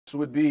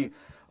would be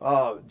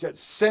just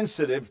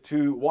sensitive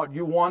to what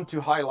you want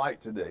to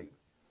highlight today,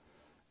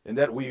 and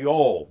that we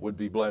all would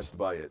be blessed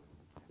by it.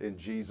 In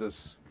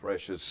Jesus'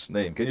 precious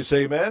name. Can you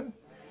say amen?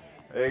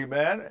 Amen.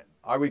 Amen.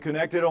 Are we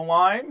connected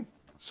online?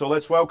 So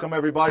let's welcome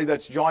everybody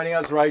that's joining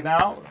us right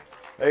now.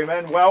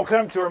 Amen.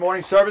 Welcome to our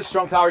morning service,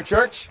 Strong Tower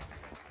Church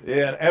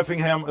in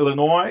Effingham,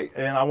 Illinois.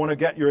 And I want to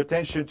get your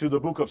attention to the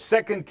book of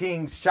 2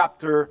 Kings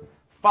chapter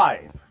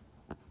 5.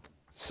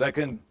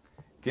 2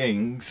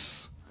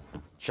 Kings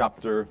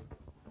chapter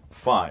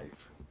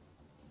 5.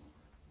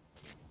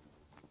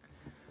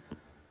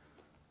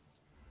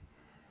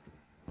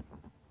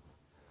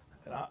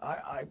 And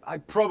I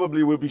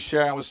probably will be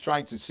sharing. I was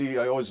trying to see.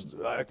 I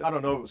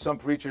don't know. Some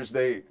preachers,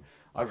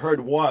 I've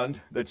heard one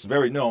that's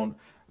very known,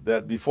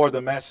 that before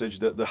the message,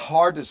 the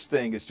hardest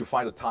thing is to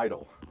find a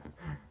title.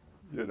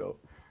 You know,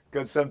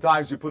 because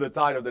sometimes you put a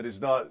title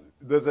that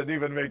doesn't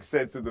even make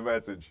sense in the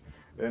message.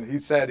 And he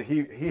said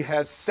he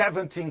has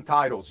 17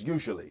 titles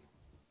usually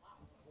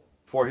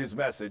for his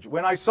message.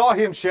 When I saw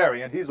him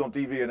sharing, and he's on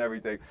TV and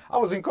everything, I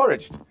was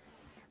encouraged,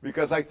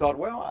 because I thought,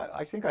 well,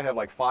 I think I have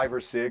like 5 or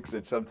 6,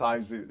 and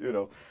sometimes, you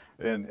know,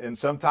 and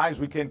sometimes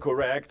we can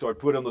correct or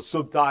put on the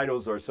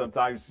subtitles, or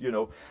sometimes, you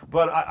know.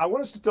 But I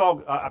want us to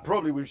talk, I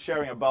probably will be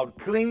sharing about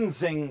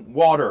cleansing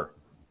water.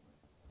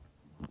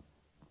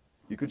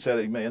 You could say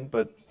amen,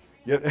 but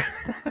yeah.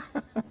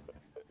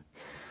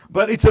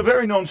 But it's a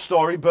very known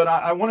story, but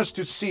I want us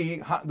to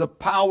see the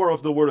power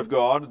of the Word of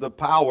God, the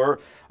power.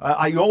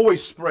 I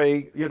always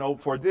pray, you know,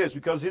 for this,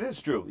 because it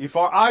is true. If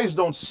our eyes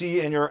don't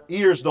see and your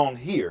ears don't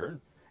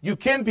hear, you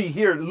can be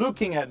here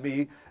looking at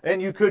me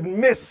and you could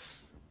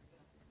miss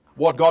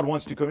what God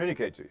wants to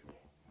communicate to you.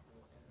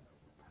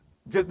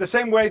 Just the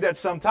same way that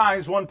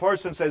sometimes one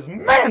person says,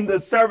 man, the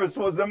service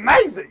was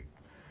amazing.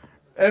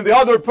 And the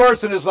other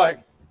person is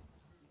like,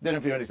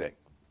 didn't feel anything.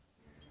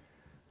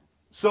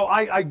 So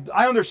I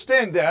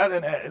understand that,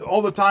 and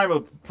all the time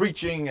of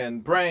preaching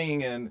and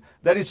praying, and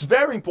that it's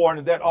very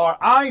important that our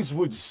eyes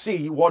would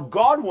see what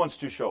God wants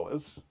to show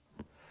us,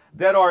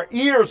 that our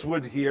ears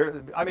would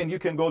hear. I mean, you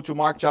can go to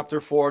Mark chapter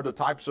 4, the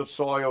types of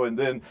soil, and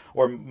then,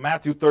 or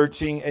Matthew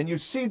 13, and you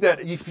see that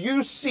if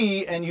you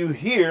see and you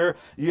hear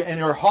and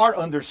your heart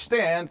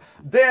understand,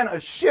 then a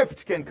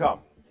shift can come.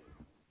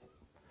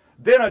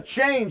 Then a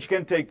change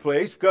can take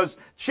place, because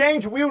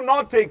change will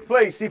not take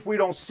place if we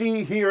don't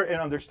see, hear,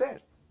 and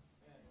understand.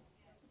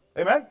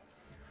 Amen?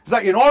 It's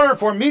like, in order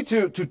for me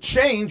to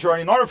change, or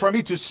in order for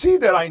me to see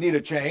that I need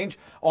a change,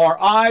 our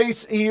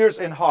eyes, ears,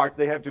 and heart,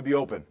 they have to be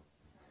open.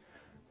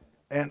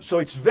 And so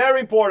it's very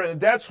important, and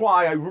that's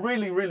why I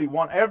really, really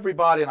want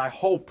everybody, and I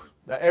hope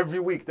that every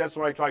week, that's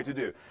what I try to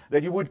do,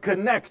 that you would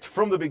connect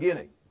from the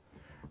beginning.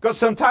 Because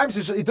sometimes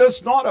it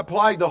does not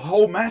apply the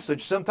whole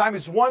message. Sometimes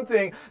it's one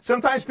thing.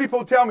 Sometimes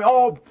people tell me,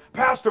 oh,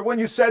 Pastor, when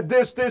you said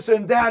this, this,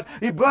 and that,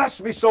 it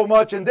blessed me so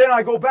much. And then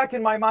I go back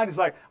in my mind, it's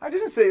like, I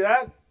didn't say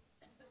that.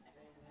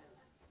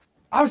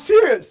 I'm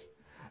serious.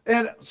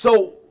 And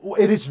so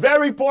it is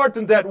very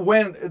important that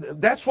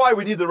that's why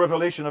we need the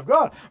revelation of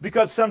God.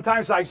 Because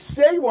sometimes I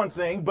say one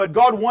thing, but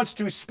God wants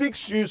to speak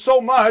to you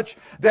so much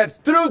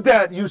that through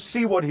that you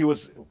see what He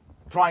was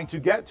trying to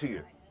get to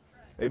you.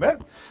 Amen?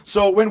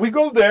 So when we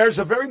go there's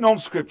a very known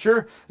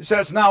scripture. It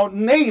says, now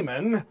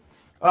Naaman,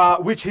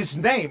 which his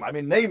name, I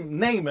mean,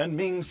 Naaman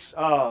means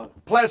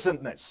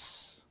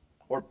pleasantness,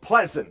 or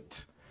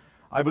pleasant.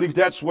 I believe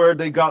that's where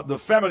they got the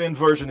feminine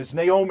version, is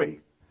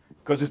Naomi,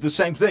 because it's the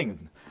same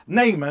thing.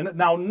 Naaman,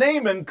 now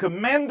Naaman,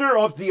 commander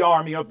of the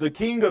army of the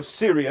king of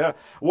Syria,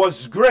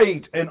 was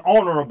great and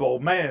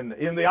honorable man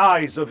in the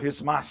eyes of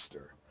his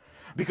master,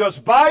 because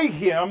by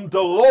him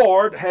the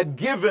Lord had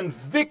given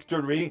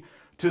victory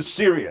to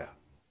Syria.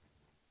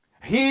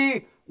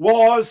 He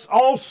was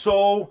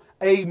also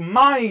a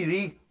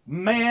mighty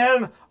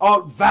man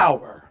of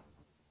valor.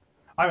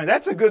 I mean,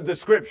 that's a good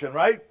description,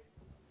 right?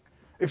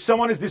 If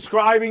someone is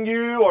describing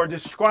you, or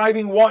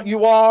describing what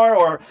you are,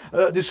 or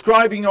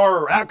describing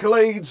your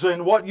accolades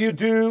and what you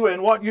do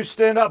and what you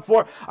stand up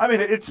for, I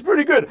mean, it's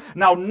pretty good.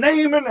 Now,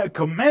 Naaman, a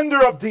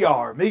commander of the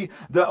army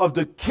of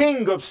the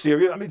king of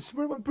Syria, I mean, it's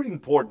pretty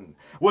important,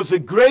 was a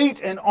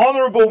great and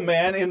honorable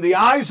man in the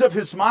eyes of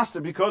his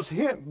master, because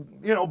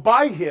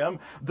by him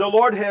the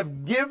Lord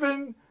have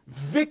given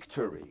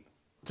victory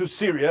to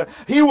Syria.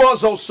 He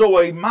was also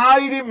a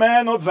mighty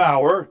man of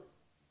valor,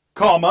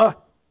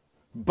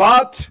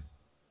 but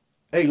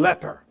a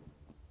leper.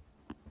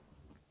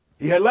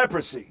 He had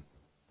leprosy.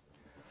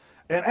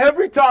 And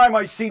every time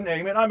I see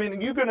Naaman, I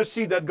mean, you're going to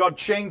see that God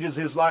changes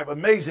his life.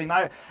 Amazing.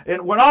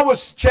 And when I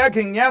was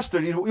checking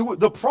yesterday,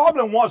 the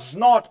problem was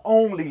not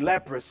only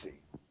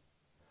leprosy.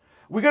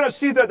 We're going to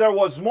see that there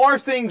was more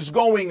things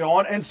going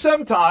on, and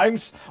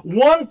sometimes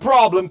one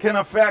problem can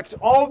affect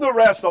all the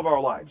rest of our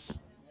lives.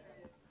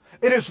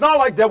 It is not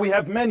like that we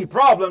have many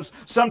problems.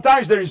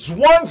 Sometimes there is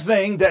one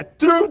thing that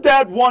through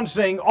that one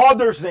thing,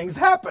 other things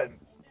happen.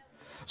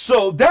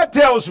 So that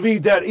tells me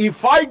that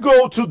if I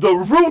go to the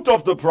root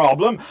of the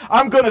problem,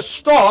 I'm going to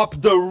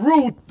stop the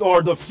root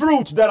or the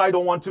fruit that I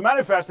don't want to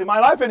manifest in my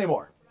life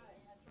anymore.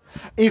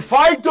 If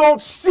I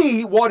don't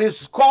see what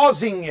is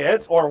causing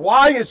it, or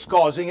why it's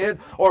causing it,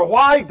 or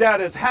why that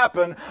has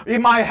happened,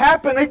 it might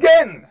happen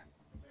again.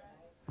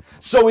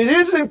 So it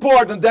is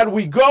important that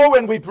we go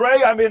and we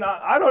pray. I mean,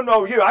 I don't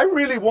know you. I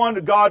really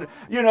want God,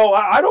 you know,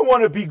 I don't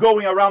want to be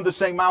going around the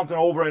same mountain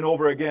over and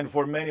over again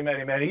for many,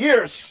 many, many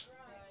years.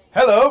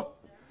 Hello?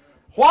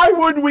 Why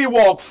would we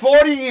walk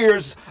 40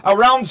 years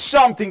around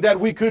something that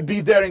we could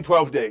be there in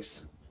 12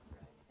 days?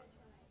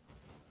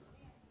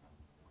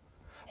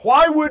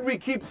 Why would we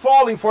keep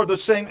falling for the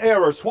same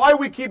errors? Why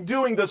we keep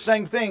doing the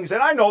same things? And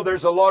I know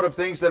there's a lot of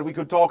things that we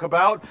could talk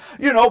about,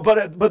 you know, but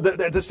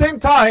at the same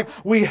time,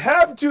 we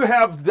have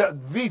to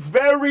be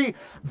very,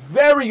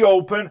 very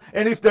open.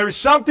 And if there is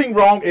something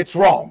wrong, it's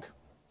wrong.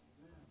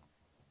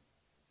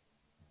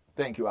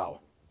 Thank you,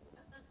 Al.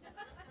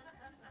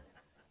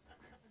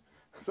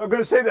 So I'm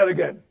going to say that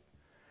again.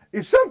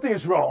 If something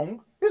is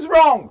wrong, it's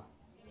wrong.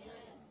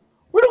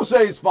 We don't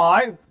say it's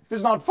fine if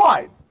it's not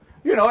fine.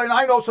 You know, and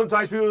I know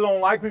sometimes people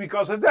don't like me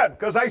because of that,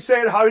 because I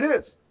say it how it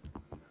is.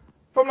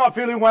 If I'm not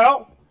feeling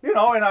well, you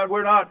know, and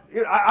we're not,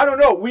 you know, I don't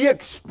know. We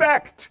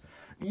expect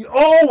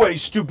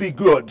always to be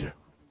good.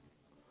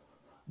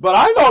 But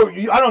I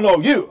don't know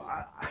you.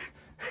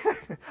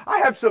 I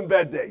have some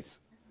bad days.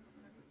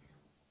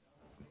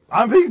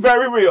 I'm being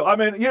very real. I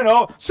mean, you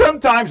know,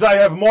 sometimes I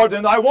have more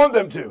than I want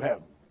them to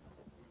have.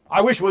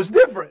 I wish it was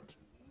different.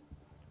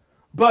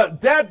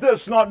 But that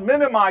does not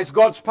minimize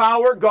God's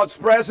power, God's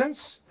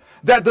presence.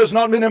 That does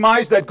not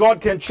minimize that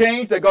God can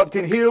change, that God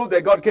can heal,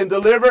 that God can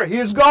deliver. He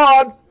is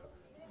God.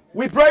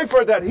 We pray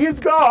for that. He is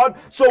God.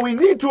 So we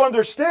need to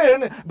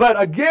understand. But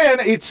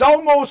again, it's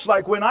almost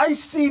like when I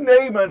see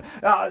Naaman,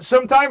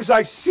 sometimes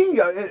I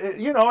see,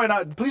 you know,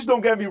 and please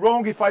don't get me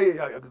wrong if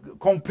I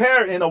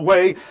compare in a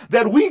way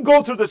that we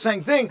go through the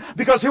same thing,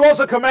 because he was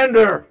a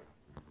commander.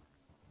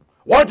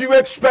 What do you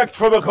expect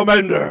from a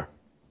commander?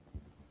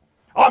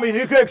 I mean,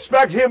 you can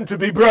expect him to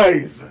be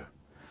brave.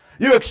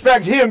 You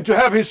expect him to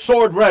have his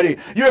sword ready.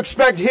 You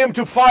expect him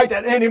to fight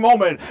at any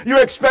moment. You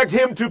expect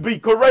him to be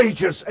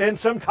courageous and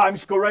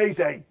sometimes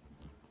crazy.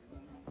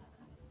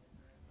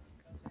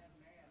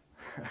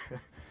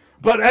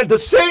 But at the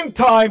same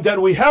time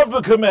that we have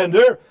the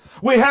commander,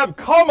 we have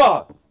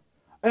comma.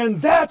 And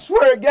that's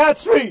where it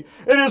gets me.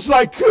 It is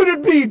like, could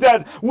it be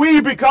that we,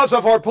 because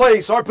of our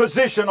place, our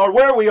position, or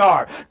where we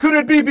are, could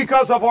it be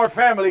because of our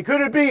family?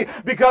 Could it be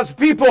because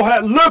people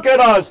look at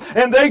us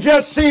and they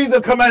just see the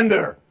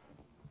commander?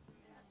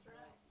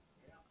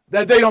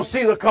 That they don't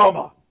see the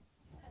comma.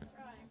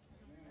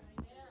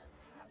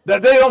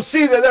 That they don't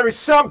see that there is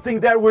something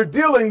that we're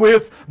dealing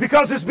with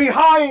because it's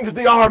behind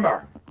the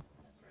armor.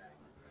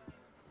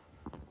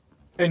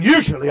 And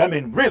usually, I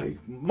mean, really,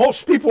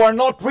 most people are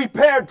not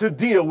prepared to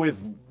deal with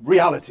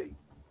reality.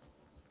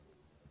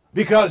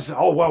 Because,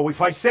 oh, well,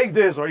 if I say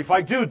this, or if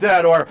I do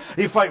that, or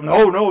if I,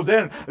 no,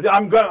 then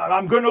I'm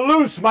going to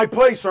lose my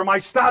place, or my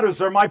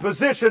status, or my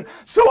position.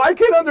 So I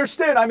can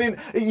understand. I mean,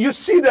 you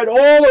see that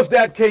all of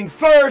that came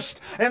first,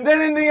 and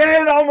then in the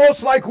end,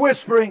 almost like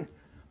whispering,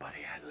 but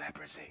he had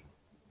leprosy.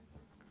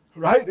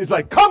 Right? It's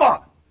like, come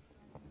on!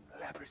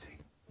 Leprosy.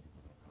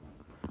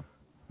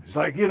 It's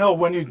like, you know,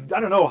 when you, I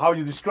don't know how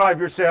you describe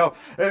yourself.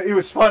 It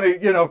was funny,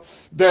 you know,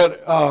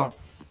 that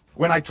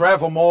when I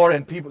travel more,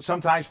 and people,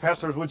 sometimes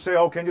pastors would say,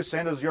 oh, can you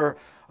send us your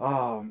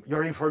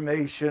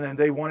information? And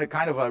they wanted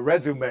kind of a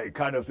resume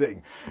kind of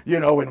thing, you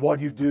know, and what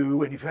you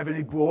do, and if you have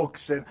any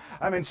books. And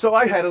I mean, so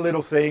I had a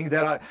little thing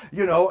that I,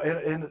 you know,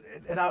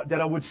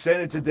 that I would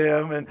send it to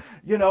them, and,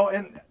 you know,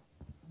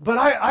 but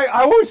I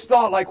always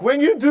thought, like, when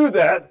you do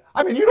that,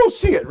 I mean, you don't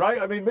see it,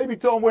 right? I mean, maybe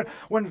tell him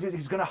when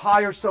he's going to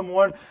hire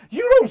someone,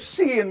 you don't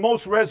see in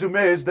most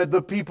resumes that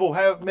the people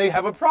may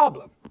have a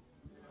problem.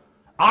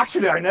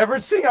 Actually, I never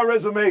see a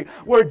resume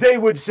where they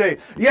would say,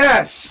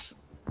 yes,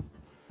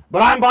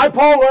 but I'm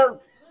bipolar.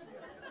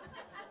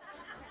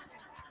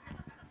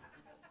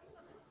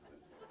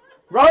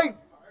 Right?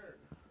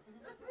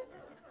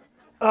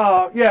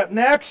 Yeah,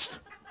 next.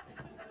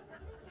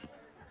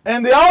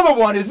 And the other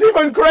one is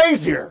even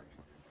crazier.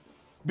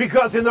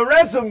 Because in the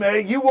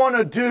resume, you want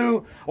to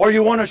do, or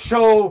you want to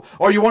show,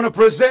 or you want to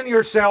present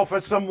yourself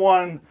as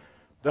someone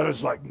that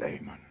is like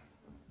Naaman.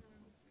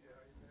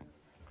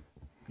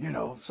 You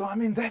know, so I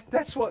mean,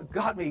 that's what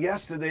got me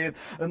yesterday.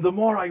 And the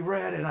more I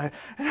read, and I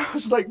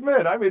was like,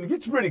 man, I mean,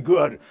 it's pretty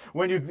good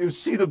when you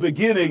see the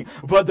beginning,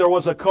 but there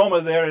was a comma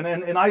there.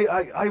 And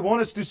I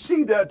want us to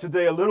see that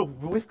today a little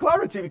with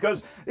clarity,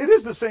 because it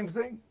is the same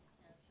thing.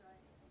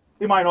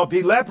 It might not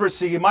be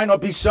leprosy. It might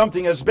not be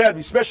something as bad,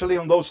 especially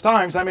in those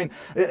times. I mean,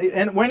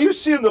 and when you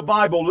see in the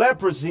Bible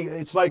leprosy,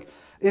 it's like,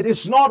 it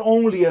is not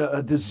only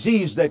a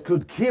disease that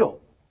could kill,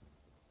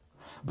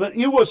 but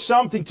it was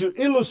something to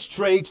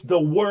illustrate the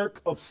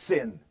work of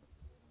sin.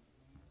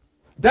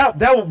 That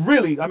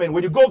really, I mean,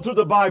 when you go through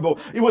the Bible,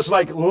 it was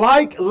like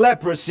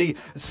leprosy,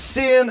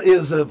 sin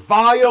is a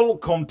vile,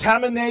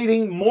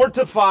 contaminating,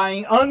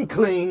 mortifying,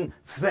 unclean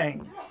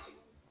thing.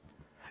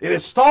 It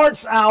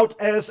starts out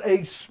as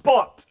a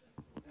spot.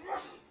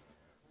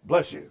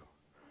 Bless you.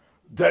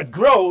 that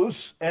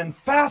grows and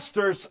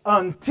festers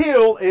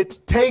until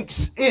it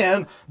takes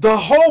in the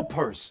whole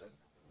person,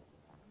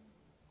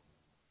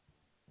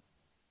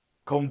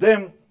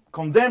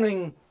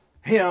 condemning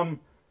him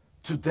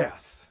to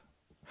death.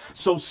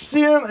 So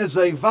sin is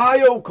a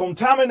vile,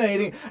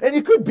 contaminating, and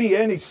it could be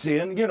any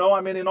sin. You know,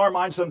 I mean, in our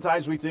minds,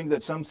 sometimes we think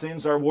that some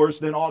sins are worse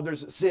than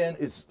others. Sin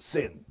is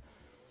sin.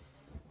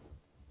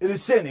 It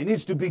is sin. It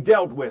needs to be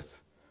dealt with.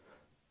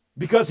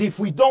 Because if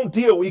we don't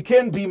deal, we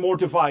can be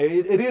mortified.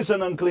 It is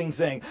an unclean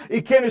thing.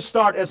 It can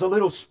start as a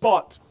little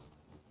spot.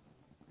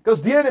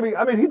 Because the enemy,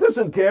 I mean, he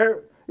doesn't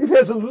care. If he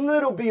has a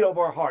little bit of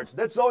our hearts,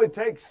 that's all it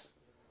takes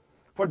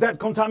for that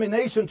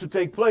contamination to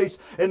take place.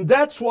 And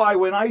that's why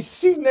when I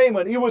see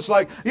Naaman, it was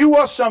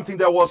something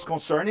that was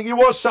concerning. It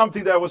was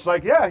something that was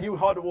like, yeah,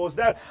 what was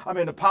that? I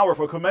mean, the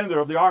powerful commander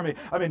of the army.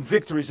 I mean,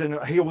 victories,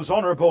 and he was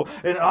honorable.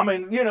 And I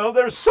mean, you know,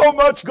 there's so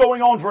much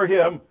going on for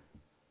him.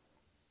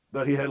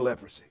 But he had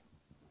leprosy.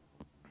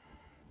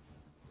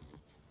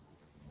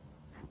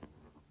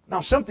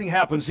 Now, something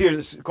happens here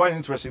that's quite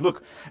interesting.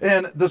 Look,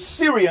 and the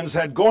Syrians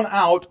had gone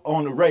out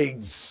on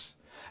raids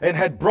and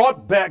had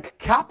brought back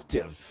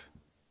captive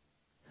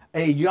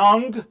a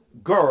young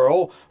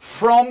girl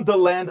from the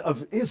land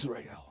of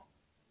Israel.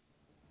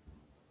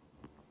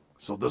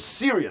 So the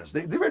Syrians,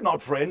 they were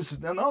not friends.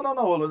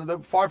 No, they're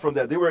far from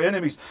that. They were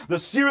enemies. The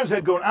Syrians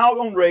had gone out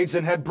on raids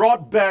and had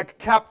brought back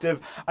captive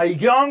a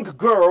young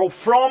girl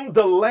from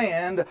the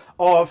land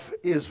of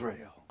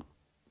Israel.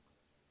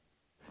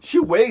 She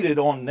waited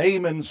on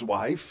Naaman's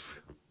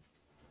wife.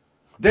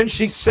 Then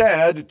she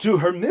said to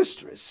her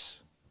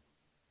mistress,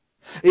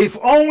 "If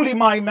only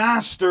my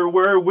master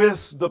were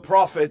with the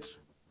prophet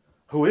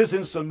who is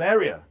in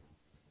Samaria,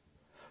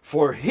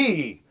 for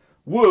he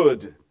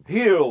would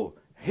heal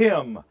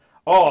him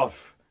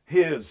of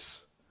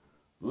his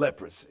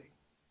leprosy."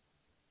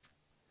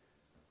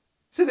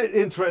 Isn't it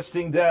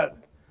interesting that,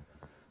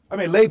 I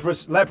mean,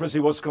 leprosy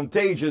was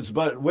contagious,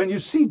 but when you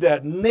see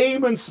that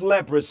Naaman's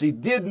leprosy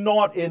did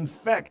not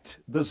infect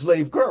the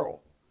slave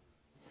girl,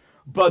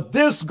 but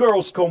this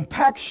girl's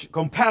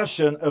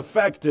compassion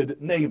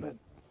affected Naaman.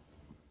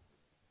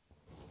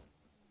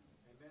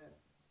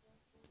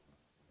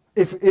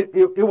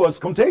 It was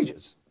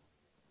contagious.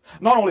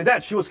 Not only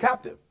that, she was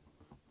captive.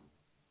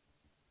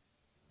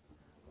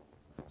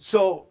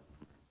 So,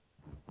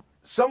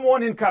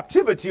 someone in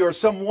captivity or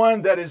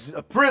someone that is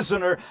a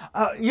prisoner,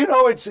 you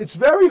know, it's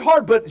very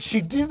hard, but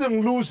she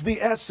didn't lose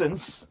the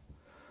essence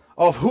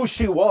of who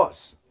she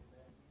was.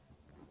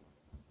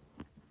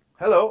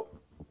 Hello?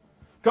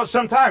 Because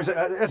sometimes,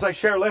 as I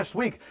shared last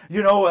week,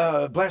 you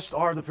know, blessed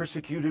are the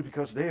persecuted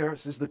because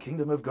theirs is the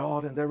kingdom of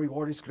God and their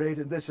reward is great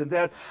and this and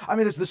that. I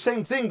mean, it's the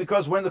same thing,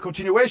 because when the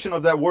continuation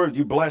of that word,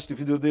 you blessed if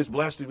you do this,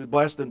 blessed if you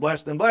blessed and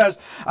blessed and blessed.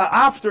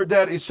 After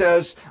that, it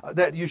says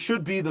that you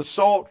should be the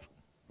salt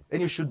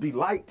and you should be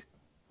light.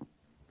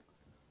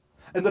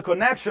 And the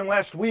connection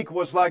last week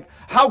was like,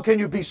 how can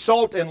you be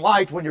salt and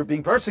light when you're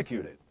being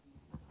persecuted?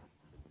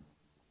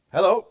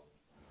 Hello?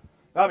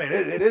 I mean,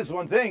 it is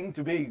one thing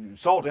to be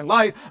salt and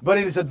light, but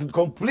it is a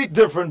complete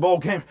different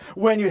ballgame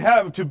when you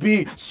have to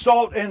be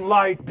salt and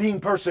light being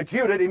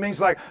persecuted. It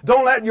means like,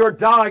 don't let your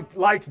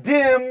light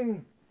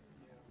dim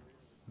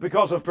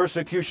because of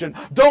persecution.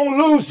 Don't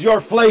lose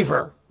your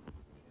flavor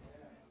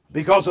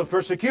because of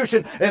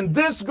persecution. And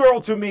this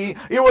girl, to me,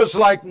 it was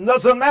like,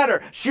 doesn't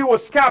matter. She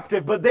was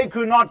captive, but they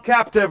could not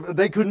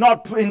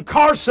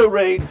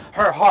incarcerate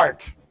her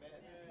heart.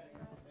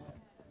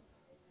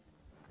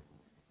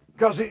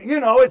 Because, you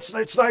know,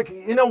 it's like,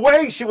 in a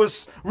way, she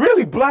was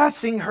really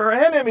blessing her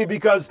enemy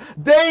because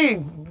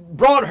they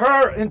brought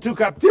her into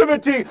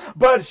captivity,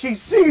 but she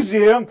sees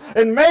him,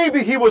 and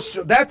maybe he was,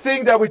 that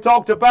thing that we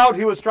talked about,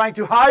 he was trying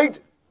to hide.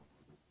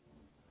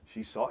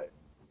 She saw it.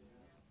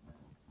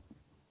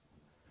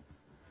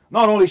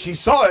 Not only she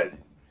saw it,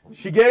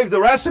 she gave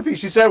the recipe.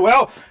 She said,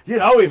 well, you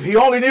know, if he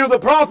only knew the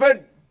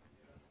prophet,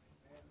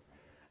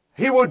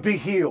 he would be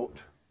healed.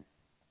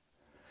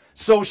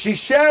 So she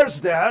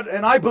shares that,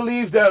 and I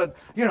believe that,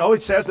 you know,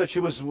 it says that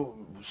she was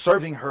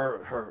serving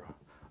her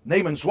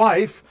Naaman's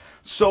wife.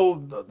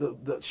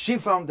 So she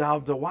found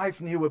out, the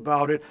wife knew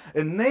about it,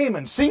 and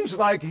Naaman seems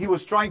like he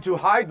was trying to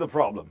hide the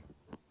problem.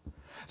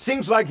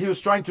 Seems like he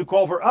was trying to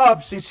cover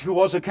up since he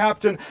was a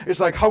captain.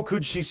 It's like, how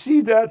could she see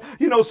that?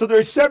 You know, so there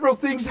are several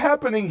things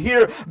happening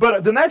here.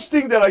 But the next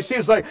thing that I see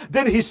is like,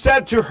 then he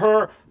said to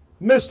her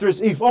mistress,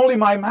 if only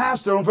my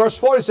master, on verse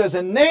 4 it says,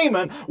 and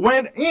Naaman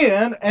went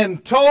in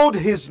and told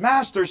his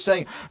master,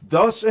 saying,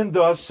 thus and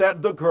thus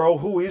said the girl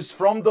who is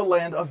from the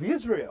land of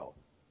Israel.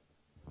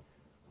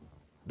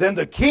 Then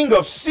the king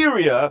of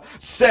Syria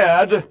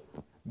said,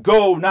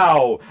 go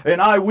now,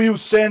 and I will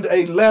send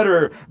a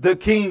letter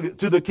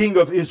to the king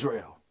of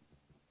Israel.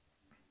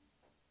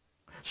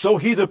 So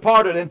he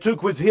departed and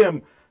took with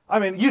him. I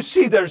mean, you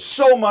see there's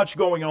so much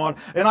going on.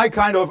 And I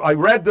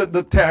read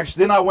the text,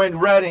 then I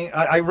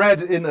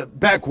read in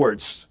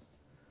backwards.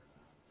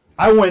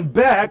 I went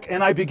back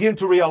and I began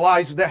to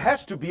realize there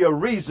has to be a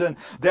reason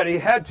that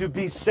it had to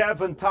be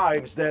 7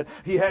 times that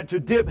he had to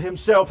dip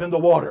himself in the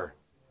water.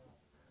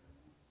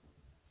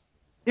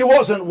 It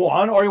wasn't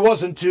one, or it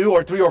wasn't two,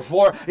 or three, or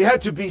four. It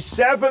had to be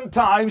 7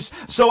 times.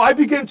 So I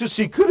began to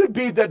see, could it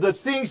be that the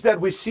things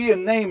that we see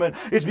in Naaman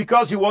is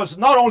because he was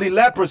not only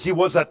leprosy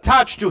was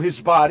attached to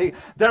his body,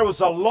 there was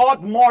a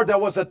lot more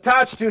that was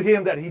attached to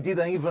him that he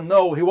didn't even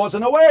know. He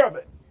wasn't aware of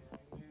it.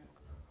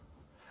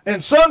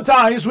 And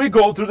sometimes we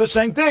go through the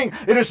same thing.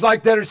 It is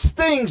like there's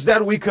things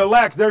that we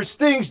collect, there's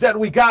things that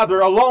we gather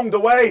along the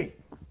way,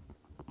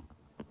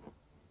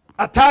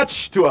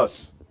 attached to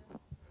us.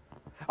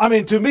 I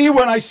mean, to me,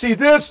 when I see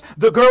this,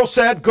 the girl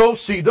said, go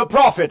see the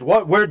prophet.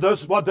 What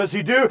does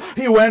he do?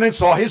 He went and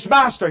saw his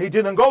master. He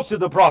didn't go see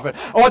the prophet.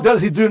 What does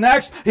he do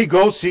next? He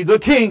goes see the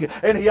king,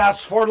 and he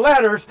asks for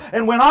letters.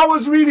 And when I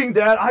was reading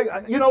that,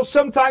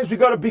 sometimes we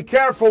got to be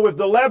careful with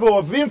the level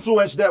of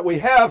influence that we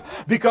have,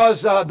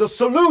 because the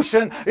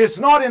solution is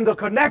not in the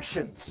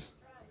connections.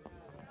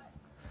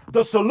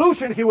 The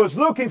solution he was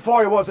looking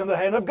for, it was in the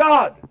hand of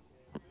God.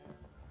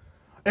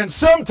 And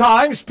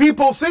sometimes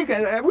people think,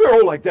 and we're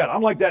all like that,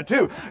 I'm like that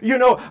too.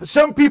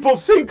 Some people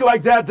think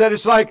like that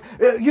it's like,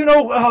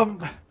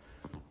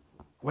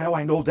 well,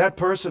 I know that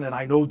person, and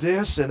I know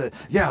this, and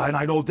and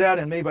I know that,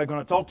 and maybe I'm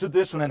going to talk to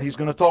this one, and he's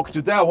going to talk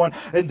to that one,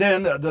 and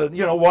then,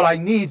 what I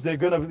need, they're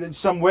going to, in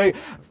some way,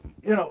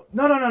 no.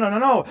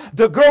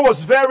 The girl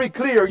was very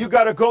clear. You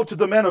got to go to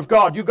the man of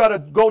God. You got to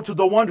go to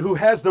the one who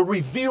has the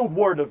revealed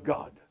word of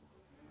God.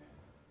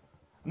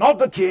 Not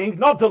the king,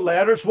 not the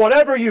letters,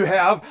 whatever you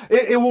have,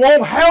 it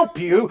won't help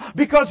you,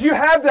 because you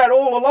had that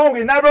all along.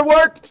 It never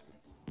worked.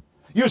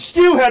 You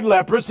still had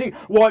leprosy.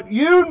 What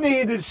you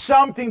need is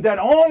something that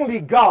only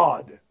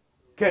God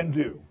can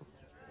do.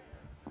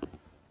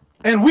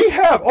 And we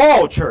have,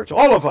 all church,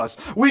 all of us,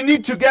 we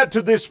need to get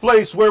to this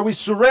place where we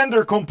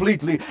surrender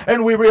completely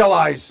and we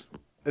realize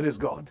it is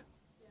God.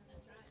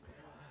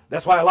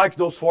 That's why I like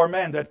those 4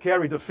 men that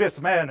carried the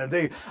 5th man, and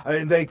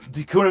they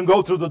couldn't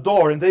go through the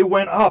door, and they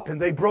went up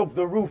and they broke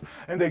the roof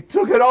and they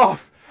took it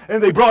off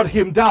and they brought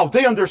him down.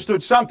 They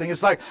understood something.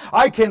 It's like,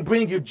 I can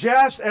bring you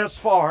just as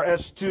far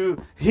as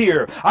to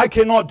here. I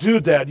cannot do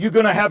that. You're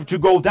going to have to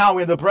go down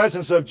in the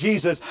presence of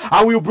Jesus.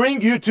 I will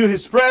bring you to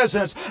his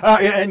presence.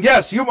 And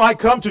yes, you might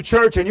come to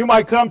church, and you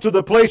might come to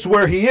the place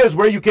where he is,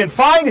 where you can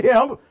find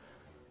him.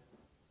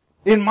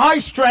 In my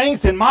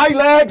strength, in my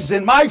legs,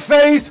 in my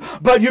faith,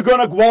 but you're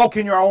going to walk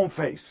in your own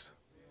faith.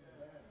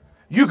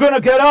 You're going to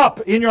get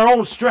up in your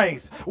own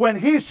strength. When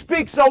he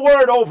speaks a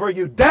word over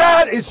you,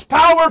 that is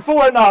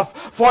powerful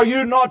enough for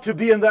you not to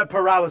be in that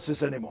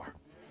paralysis anymore.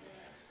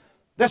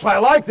 That's why I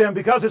like them,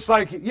 because it's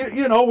like,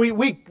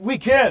 we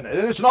can. And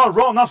it's not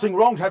wrong, nothing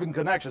wrong with having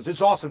connections.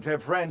 It's awesome to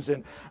have friends.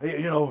 And,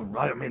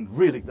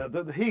 really,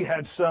 he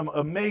had some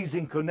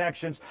amazing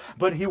connections.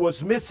 But he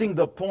was missing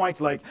the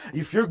point. Like,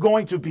 if you're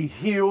going to be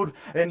healed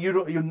and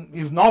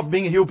you've not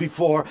been healed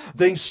before,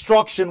 the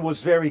instruction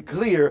was very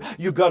clear.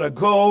 You got to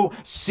go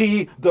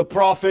see the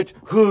prophet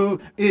who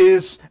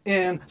is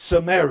in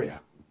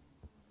Samaria.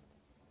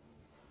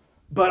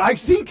 But I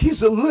think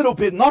he's a little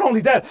bit, not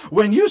only that,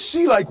 when you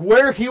see like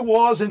where he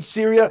was in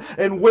Syria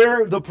and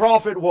where the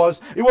prophet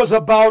was, it was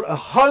about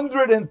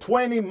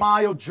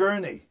 120-mile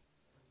journey.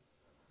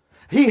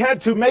 He had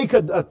to make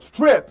a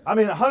trip,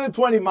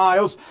 120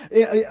 miles,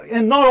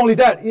 and not only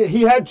that,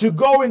 he had to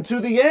go into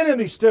the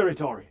enemy's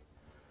territory.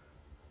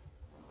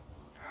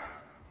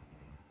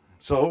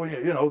 So,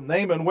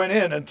 Naaman went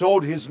in and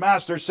told his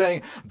master,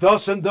 saying,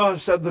 thus and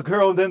thus said the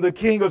girl. And then the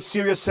king of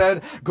Syria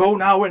said, go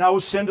now and I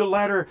will send a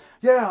letter.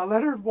 Yeah, a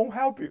letter won't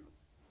help you.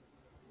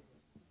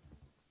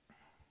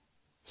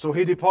 So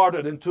he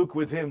departed and took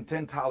with him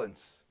 10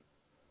 talents.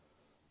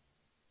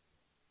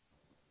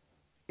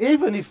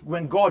 Even if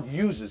when God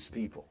uses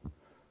people,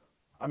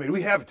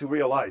 we have to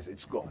realize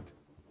it's God.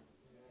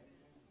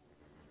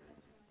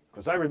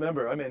 Because I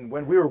remember,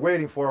 when we were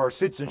waiting for our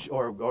citizenship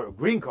or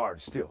green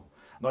card still,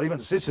 not even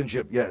the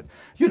citizenship yet.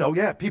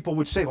 People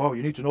would say, oh,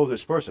 you need to know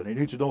this person, you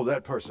need to know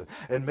that person,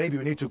 and maybe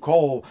you need to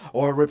call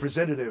our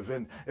representative,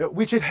 and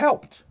which it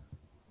helped.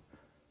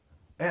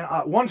 And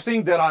one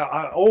thing that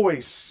I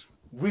always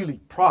really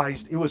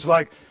prized, it was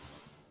like,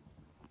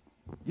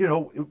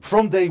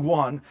 from day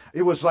one,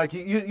 it was like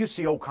you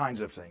see all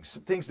kinds of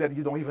things that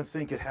you don't even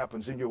think it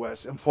happens in the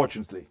U.S.,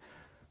 unfortunately.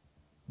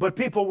 But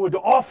people would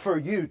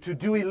offer you to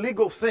do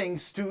illegal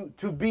things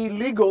to be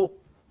legal.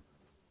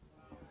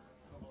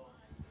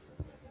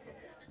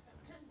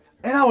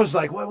 And I was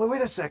like,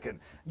 wait a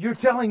second. You're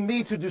telling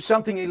me to do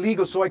something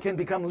illegal so I can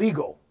become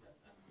legal.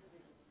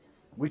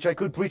 Which I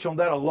could preach on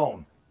that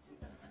alone.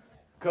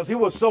 Because it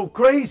was so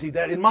crazy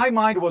that in my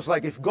mind it was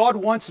like, if God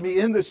wants me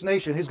in this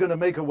nation, he's going to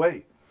make a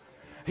way.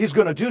 He's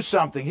going to do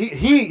something.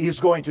 He is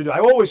going to do. I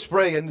always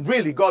pray, and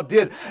really God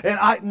did. And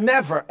I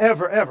never,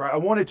 ever, ever, I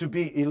wanted to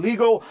be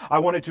illegal. I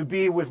wanted to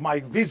be with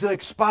my visa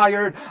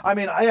expired.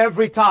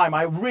 Every time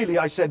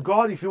I said,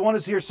 God, if you want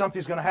to hear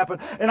something's going to happen.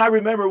 And I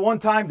remember one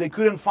time they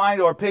couldn't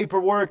find our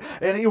paperwork,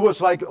 and it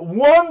was like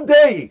 1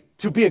 day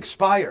to be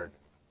expired.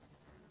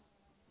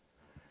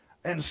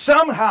 And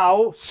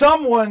somehow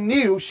someone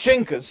knew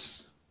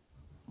Shimkus,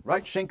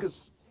 right?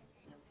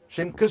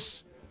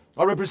 Shimkus.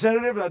 a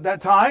representative at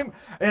that time,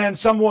 and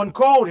someone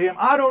called him.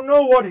 I don't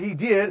know what he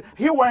did.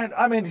 He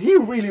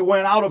really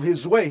went out of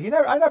his way.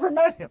 I never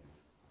met him.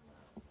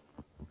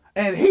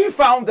 And he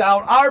found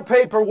out our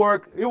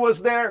paperwork, it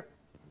was there.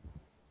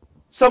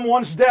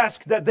 Someone's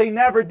desk that they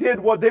never did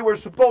what they were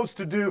supposed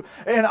to do.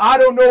 And I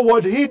don't know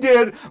what he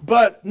did,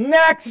 but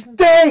next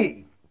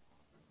day,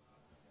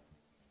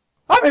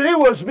 it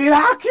was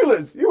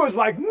miraculous. It was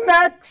like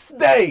next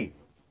day.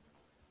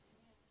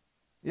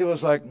 It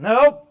was like,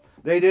 nope,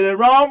 they did it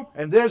wrong,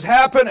 and this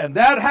happened, and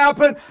that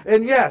happened,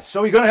 and yes,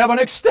 so you're going to have an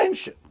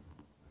extension.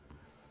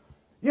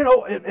 He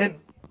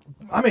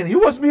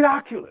was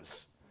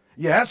miraculous.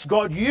 Yes,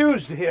 God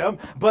used him,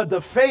 but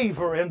the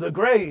favor and the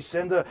grace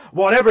and the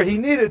whatever he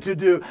needed to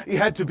do, he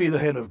had to be the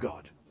hand of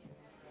God.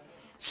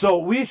 So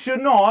we should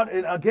not,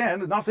 and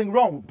again, nothing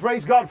wrong.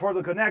 Praise God for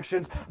the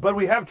connections, but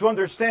we have to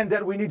understand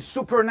that we need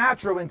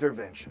supernatural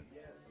intervention.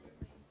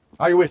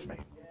 Are you with me?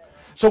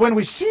 So when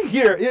we see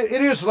here, it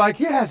is like,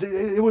 yes,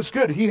 it was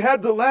good. He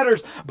had the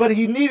letters, but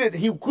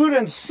he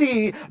couldn't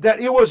see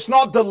that it was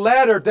not the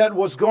letter that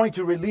was going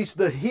to release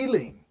the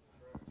healing.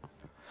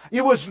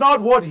 It was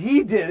not what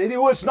he did.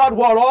 It was not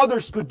what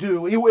others could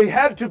do. It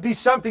had to be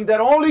something that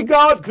only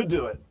God could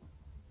do it.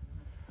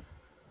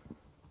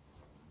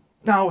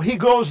 Now he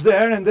goes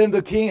there, and then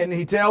the king, and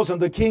he tells him,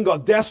 the king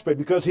got desperate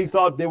because he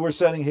thought they were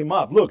setting him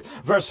up. Look,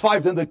 verse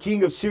 5, then the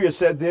king of Syria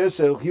said this,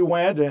 so he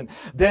went, and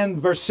then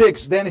verse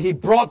 6, then he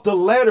brought the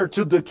letter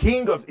to the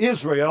king of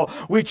Israel,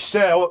 which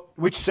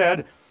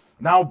said,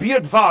 now be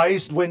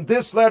advised when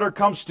this letter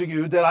comes to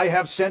you that I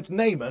have sent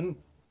Naaman,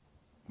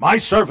 my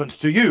servant,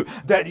 to you,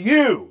 that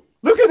you,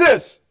 look at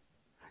this,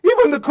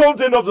 even the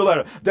content of the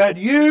letter, that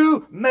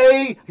you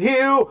may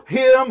heal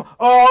him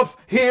of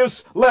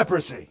his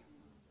leprosy.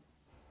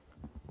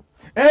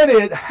 And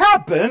it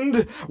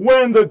happened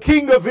when the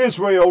king of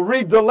Israel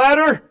read the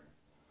letter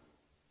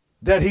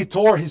that he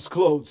tore his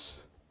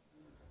clothes.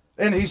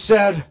 And he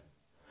said,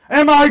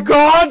 am I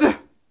God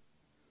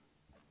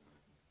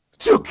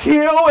to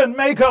kill and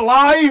make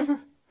alive,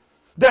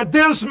 that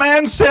this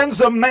man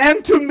sends a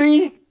man to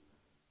me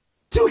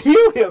to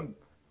heal him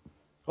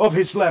of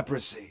his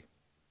leprosy,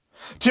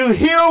 to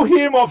heal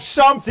him of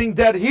something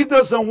that he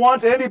doesn't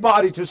want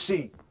anybody to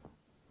see,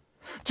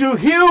 to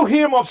heal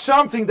him of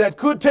something that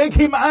could take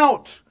him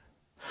out,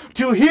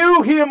 to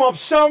heal him of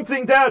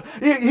something that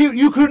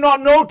you could not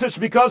notice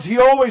because he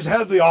always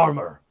had the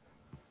armor.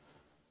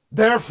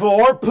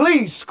 Therefore,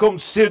 please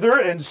consider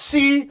and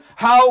see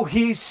how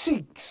he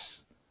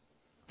seeks.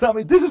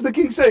 This is the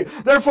king saying,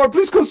 therefore,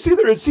 please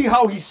consider and see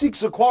how he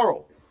seeks a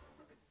quarrel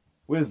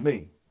with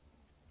me.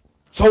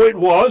 So it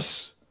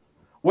was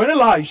when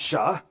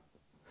Elisha,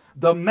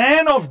 the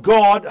man of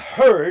God,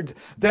 heard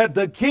that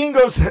the king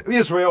of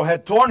Israel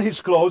had torn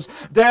his clothes,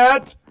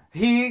 that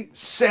he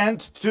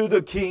sent to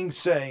the king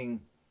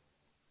saying,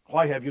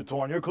 why have you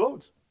torn your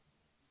clothes?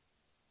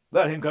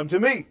 Let him come to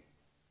me,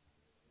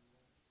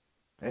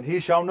 and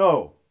he shall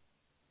know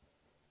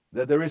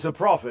that there is a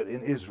prophet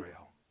in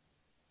Israel.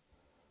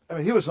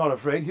 He was not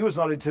afraid. He was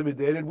not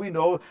intimidated. We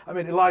know,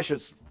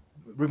 Elisha's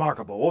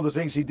remarkable. All the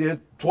things he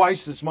did,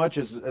 twice as much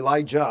as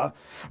Elijah.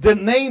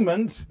 Then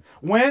Naaman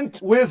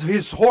went with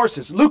his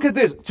horses. Look at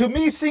this. To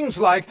me, seems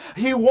like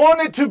he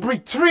wanted to be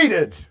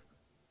treated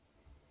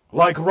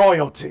like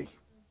royalty.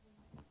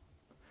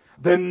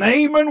 Then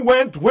Naaman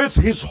went with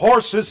his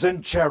horses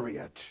and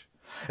chariot,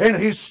 and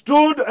he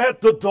stood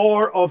at the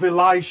door of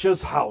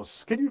Elisha's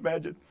house. Can you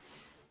imagine?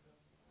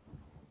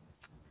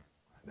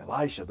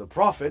 Elisha, the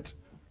prophet,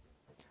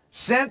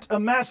 sent a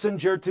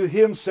messenger to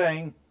him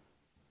saying,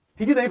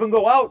 he didn't even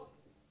go out.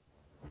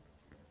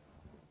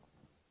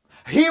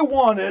 He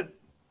wanted,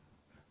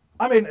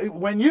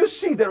 when you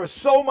see there is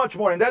so much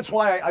more, and that's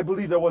why I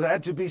believe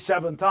had to be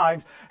 7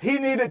 times, he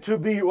needed to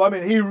be, he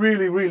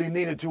really, really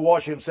needed to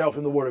wash himself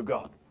in the Word of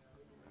God.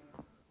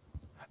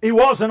 It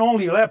wasn't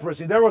only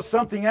leprosy. There was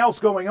something else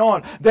going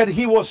on, that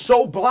he was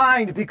so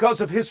blind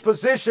because of his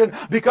position,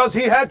 because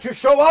he had to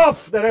show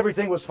off that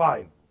everything was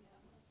fine.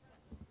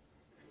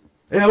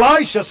 And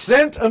Elisha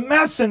sent a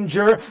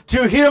messenger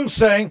to him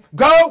saying,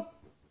 go.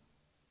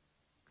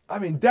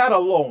 That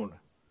alone,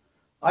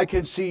 I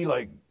can see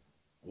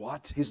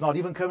what? He's not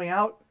even coming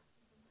out?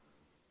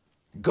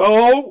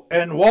 Go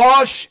and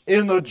wash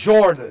in the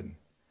Jordan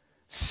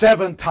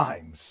 7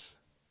 times,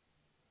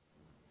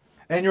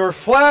 and your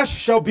flesh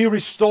shall be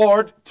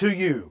restored to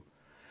you,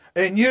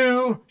 and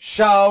you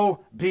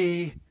shall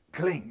be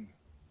clean.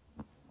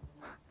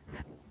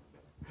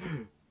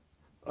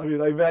 I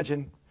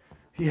imagine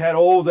he had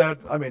all that,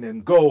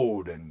 in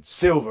gold and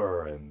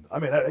silver, and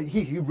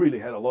he really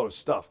had a lot of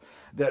stuff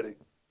that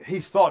he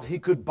thought he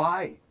could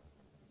buy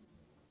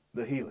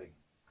the healing.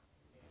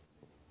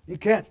 You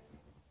can't.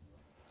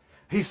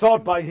 He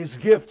thought by his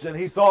gifts, and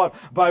he thought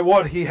by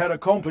what he had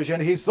accomplished,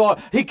 and he thought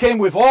he came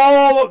with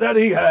all that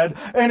he had,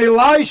 and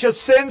Elisha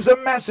sends a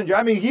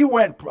messenger. He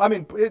went,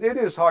 it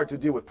is hard to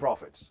deal with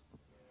prophets.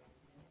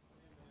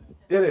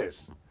 It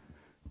is.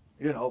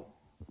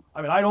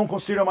 I mean, I don't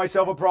consider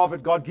myself a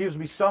prophet. God gives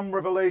me some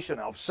revelation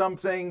of some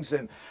things,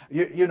 and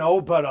you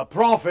know, but a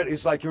prophet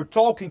is like you're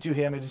talking to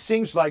him, and it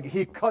seems like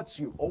he cuts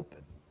you open.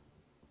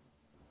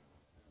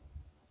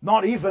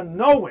 Not even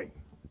knowing.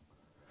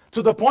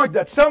 To the point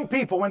that some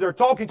people, when they're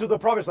talking to the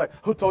prophet, it's like,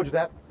 who told you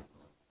that?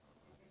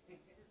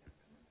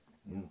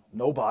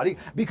 Nobody.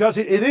 Because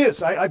it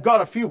is. I've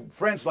got a few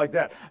friends like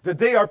that. That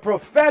they are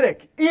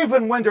prophetic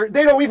even when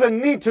they don't even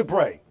need to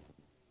pray.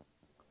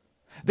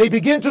 They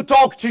begin to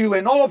talk to you,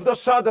 and all of a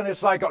sudden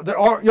it's like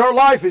your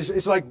life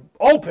is like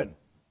open.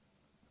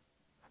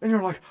 And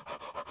you're like,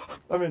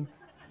 I mean,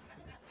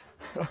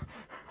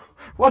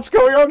 what's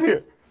going on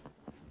here?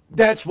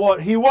 That's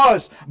what he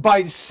was.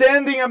 By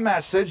sending a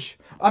message,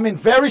 I mean,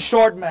 very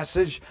short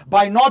message,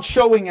 by not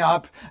showing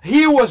up,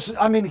 he was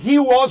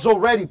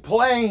already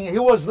playing. He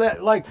was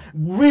like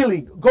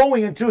really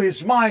going into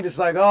his mind. It's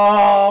like,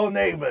 oh,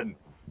 Naaman,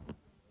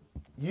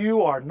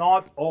 you are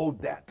not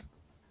owed that.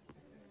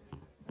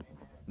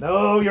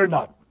 No, you're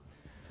not.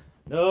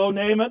 No,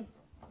 Naaman.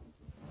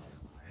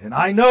 And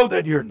I know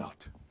that you're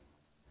not.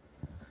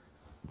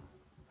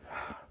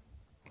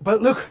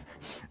 But look,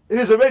 it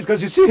is amazing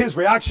because you see his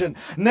reaction.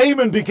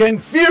 Naaman became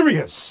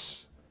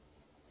furious.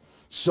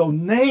 So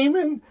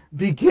Naaman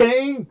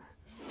became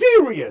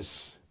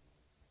furious.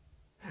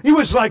 He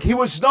was like, he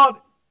was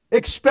not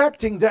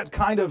expecting that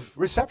kind of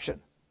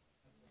reception.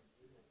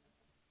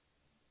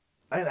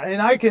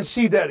 And I can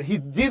see that he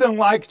didn't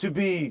like to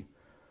be,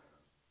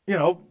 you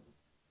know,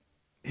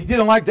 he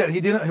didn't like that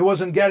he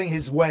wasn't getting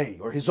his way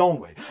or his own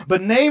way.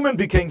 But Naaman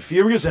became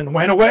furious and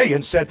went away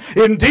and said,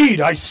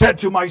 indeed, I said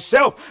to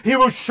myself, he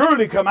will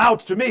surely come out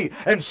to me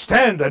and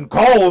stand and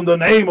call on the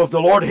name of the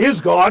Lord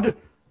his God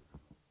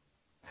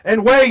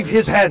and wave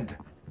his hand.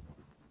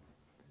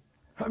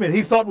 I mean,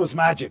 he thought it was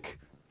magic.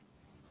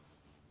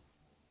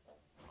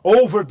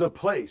 Over the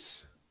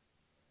place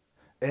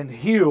and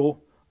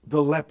heal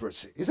the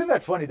leprosy. Isn't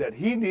that funny that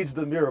he needs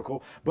the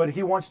miracle, but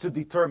he wants to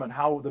determine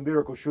how the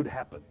miracle should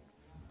happen?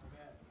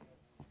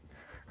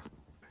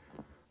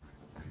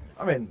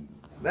 I mean,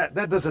 that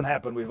doesn't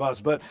happen with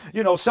us, but,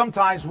 you know,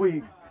 sometimes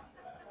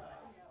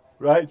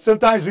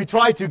sometimes we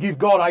try to give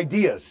God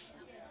ideas.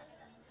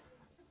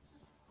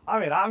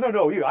 I mean, I don't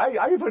know you.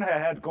 I even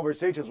had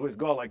conversations with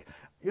God like,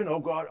 you know,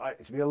 God,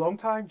 it's been a long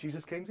time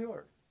Jesus came to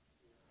earth.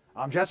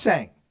 I'm just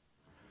saying.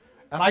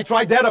 And I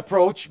tried that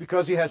approach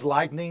because he has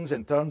lightnings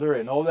and thunder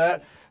and all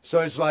that.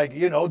 So it's like,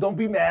 you know, don't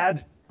be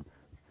mad.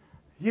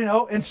 You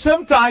know, and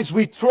sometimes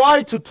we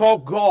try to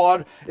talk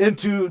God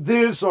into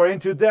this or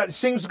into that. It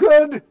seems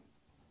good.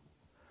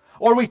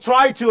 Or we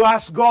try to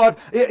ask God,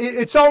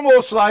 it's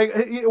almost like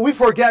we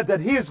forget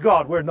that he is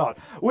God. We're not.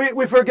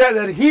 We forget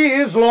that he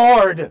is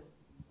Lord.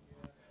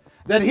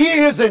 That he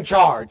is in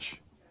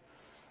charge.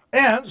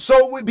 And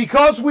so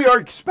because we are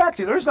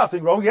expecting, there's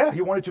nothing wrong. Yeah,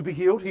 he wanted to be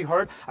healed. He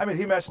heard. I mean,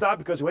 he messed up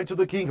because he went to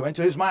the king. He went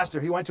to his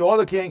master. He went to all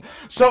the king.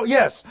 So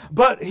yes,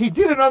 but he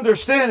didn't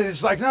understand it.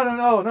 It's like, no,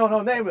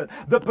 Naaman.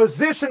 The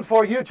position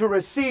for you to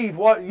receive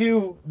what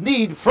you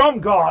need from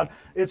God,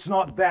 it's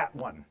not that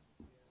one.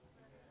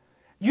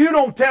 You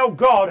don't tell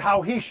God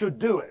how he should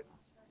do it.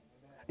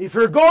 If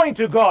you're going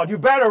to God, you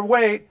better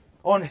wait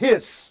on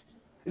his.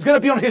 It's going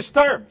to be on his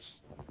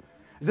terms.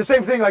 It's the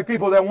same thing like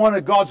people that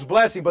wanted God's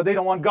blessing, but they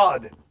don't want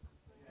God.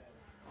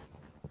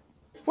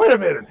 Wait a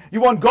minute.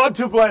 You want God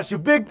to bless you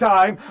big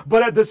time,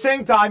 but at the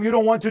same time, you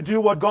don't want to do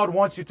what God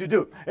wants you to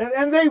do.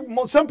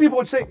 And some people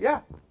would say,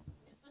 yeah.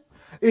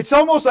 It's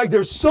almost like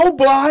they're so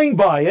blind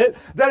by it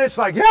that it's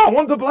like, yeah, I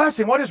want the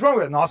blessing. What is wrong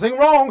with it? Nothing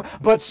wrong.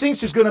 But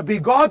since it's going to be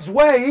God's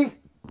way,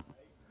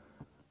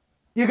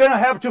 you're going to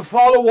have to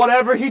follow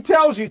whatever he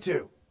tells you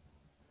to.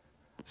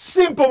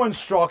 Simple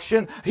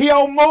instruction. He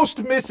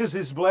almost misses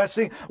his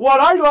blessing. What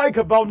I like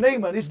about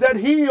Naaman is that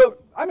he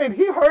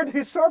heard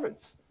his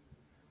servants.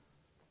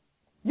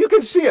 You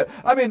can see it.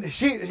 I mean,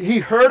 he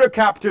heard a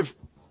captive,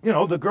 you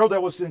know, the girl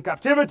that was in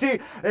captivity,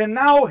 and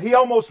now he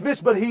almost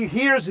missed, but he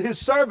hears his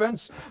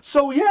servants.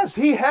 So yes,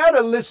 he had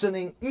a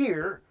listening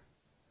ear,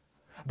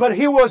 but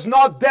he was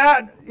not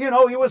that, you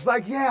know, he was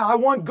like, yeah, I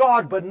want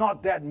God, but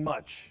not that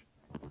much.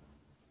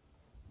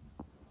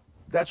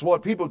 That's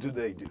what people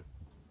today do.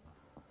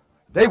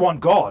 They want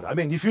God. I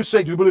mean, if you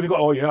say, do you believe in God?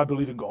 Oh, yeah, I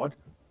believe in God.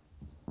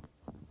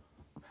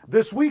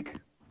 This week,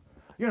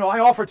 you know, I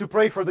offered to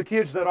pray for the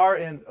kids that are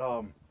in,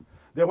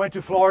 they went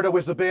to Florida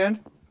with the band.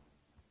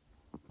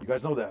 You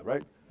guys know that,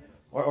 right?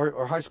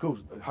 Or high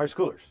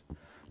schoolers.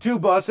 2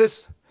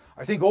 buses,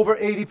 I think over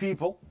 80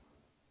 people,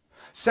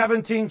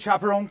 17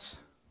 chaperones.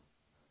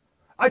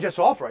 I just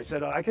offered. I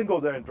said, I can go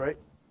there and pray.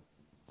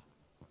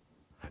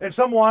 And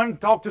someone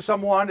talked to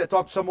someone, that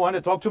talked to someone,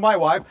 that talked to my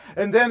wife,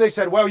 and then they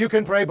said, well, you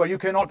can pray, but you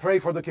cannot pray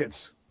for the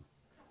kids.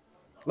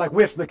 Like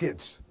with the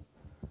kids.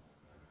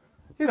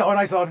 You know, and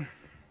I thought,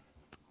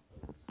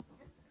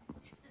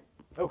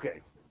 okay.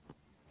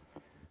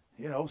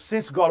 You know,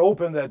 since God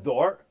opened that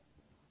door,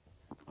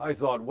 I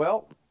thought,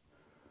 well,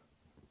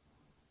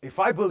 if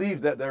I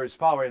believe that there is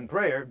power in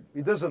prayer,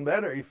 it doesn't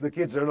matter if the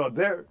kids are not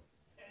there.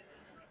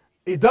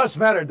 It does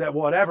matter that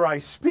whatever I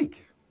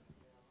speak,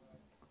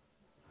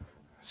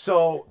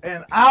 So,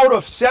 and out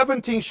of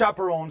 17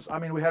 chaperones, I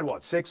mean, we had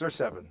what, 6 or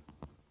 7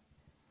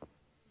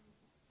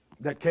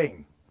 that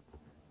came.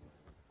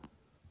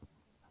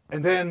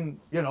 And then,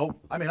 you know,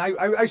 I mean,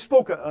 I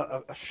spoke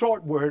a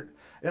short word,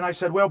 and I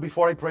said, well,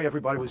 before I pray,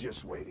 everybody was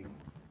just waiting.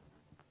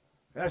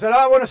 And I said,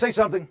 I want to say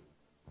something.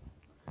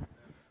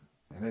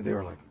 And then they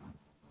were like,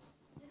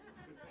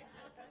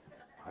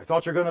 I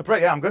thought you're going to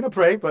pray. Yeah, I'm going to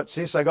pray, but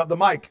since I got the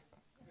mic,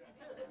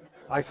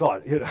 I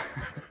thought, you know.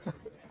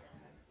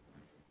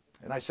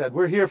 And I said,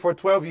 we're here for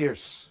 12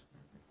 years,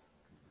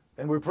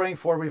 and we're praying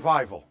for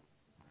revival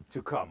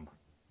to come.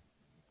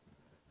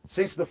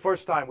 Since the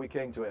first time we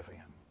came to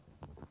Effingham.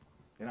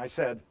 And I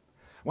said,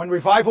 when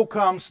revival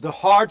comes, the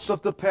hearts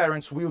of the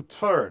parents will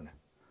turn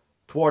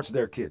towards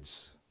their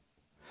kids.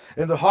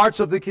 And the hearts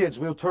of the kids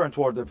will turn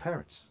toward their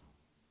parents.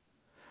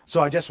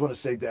 So I just want to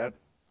say that,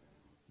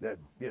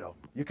 you know,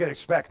 you can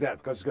expect that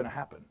because it's going to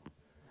happen.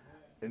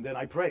 And then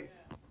I pray.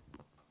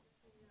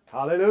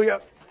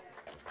 Hallelujah.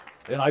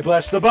 And I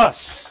bless the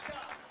bus.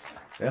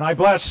 And I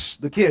bless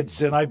the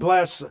kids. And I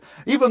bless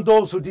even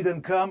those who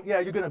didn't come. Yeah,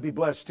 you're going to be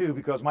blessed too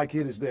because my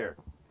kid is there.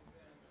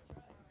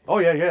 Oh,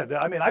 yeah.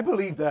 I mean, I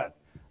believe that.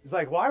 It's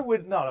like, why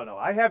would... No.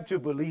 I have to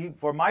believe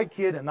for my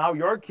kid and now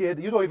your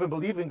kid. You don't even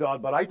believe in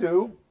God, but I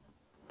do.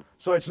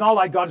 So it's not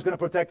like God's going to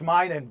protect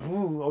mine and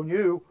boo on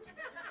you.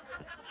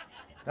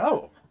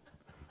 No,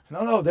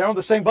 they're on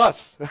the same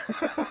bus.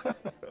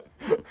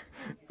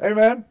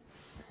 Amen.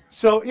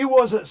 So it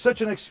was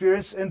such an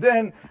experience. And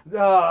then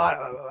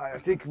I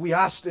think we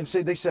asked and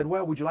they said,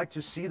 well, would you like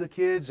to see the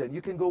kids? And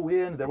you can go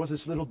in. There was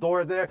this little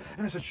door there.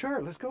 And I said,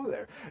 sure, let's go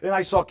there. And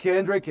I saw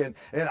Kendrick. And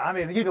I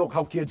mean, you know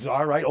how kids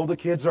are, right? All the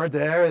kids are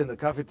there in the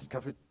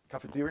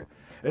cafeteria.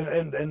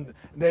 And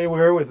they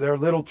were with their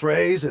little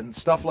trays and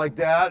stuff like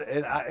that.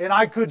 And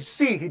I could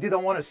see he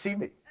didn't want to see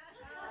me.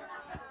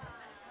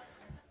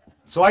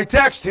 So I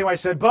texted him. I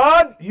said,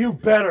 Bud, you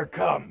better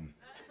come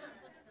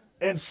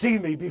and see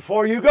me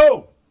before you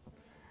go.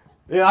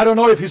 And I don't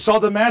know if he saw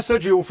the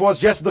message. It was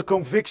just the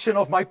conviction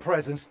of my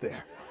presence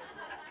there.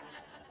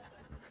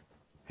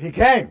 He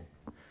came.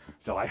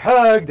 So I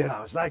hugged, and I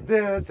was like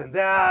this and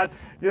that,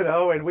 you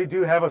know, and we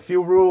do have a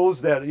few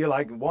rules that you're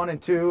like 1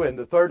 and 2, and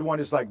the third one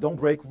is like, don't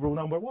break rule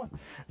number 1,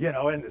 you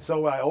know, and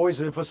so I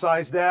always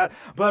emphasize that.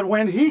 But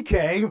when he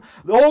came,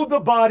 all the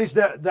buddies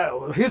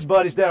his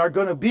buddies that are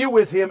going to be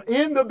with him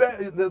in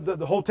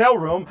the hotel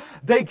room,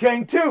 they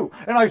came too.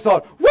 And I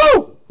thought,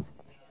 whoa,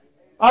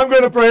 I'm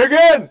going to pray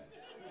again.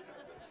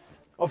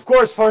 Of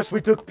course, first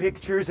we took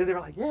pictures, and they were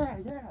like, yeah.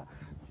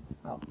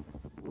 Oh,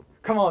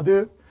 come on,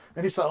 dude.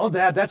 And he said, oh,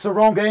 Dad, that's the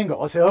wrong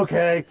angle. I said,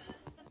 okay.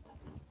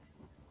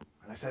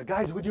 And I said,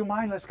 guys, would you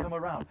mind? Let's come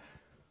around.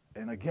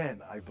 And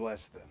again, I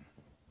blessed them.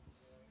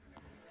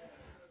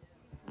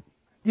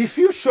 If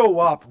you show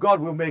up, God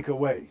will make a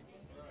way.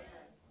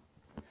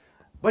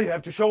 But you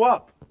have to show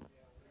up.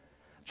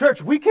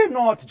 Church, we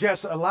cannot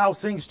just allow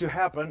things to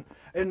happen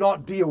and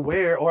not be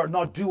aware or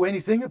not do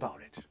anything about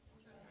it.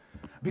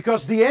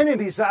 Because the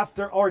enemy is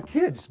after our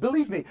kids.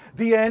 Believe me,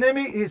 the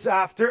enemy is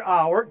after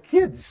our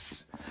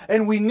kids.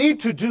 And we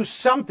need to do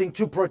something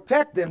to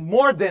protect them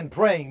more than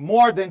praying,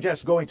 more than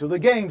just going to the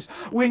games.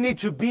 We need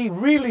to be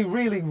really,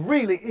 really,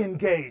 really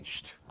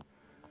engaged.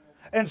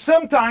 And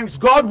sometimes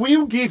God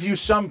will give you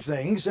some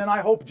things, and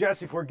I hope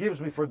Jesse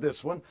forgives me for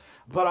this one.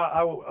 But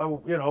I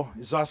you know,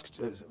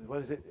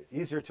 what is it?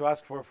 Easier to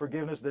ask for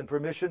forgiveness than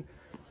permission.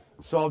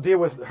 So I'll deal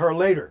with her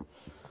later.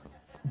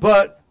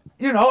 But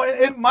you know,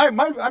 and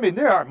I mean,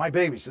 there are my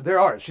babies. There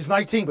are. She's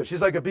 19, but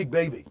she's like a big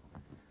baby.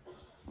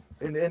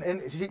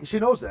 And she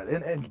knows that.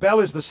 And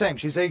Bella's the same.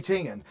 She's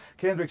 18, and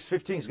Kendrick's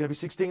 15. He's going to be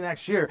 16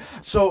 next year.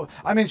 So,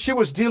 I mean, she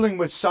was dealing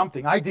with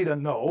something I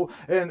didn't know.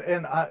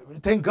 And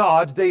thank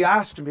God they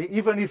asked me,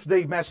 even if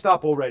they messed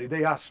up already,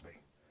 they asked me.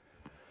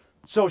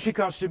 So she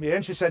comes to me,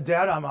 and she said,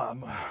 Dad,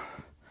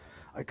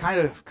 I kind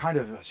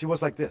of, she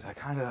was like this. I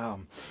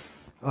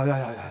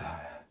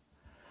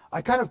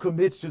kind of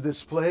commit to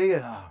this play,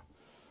 and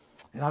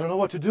I don't know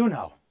what to do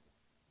now.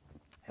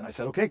 And I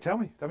said, okay, tell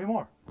me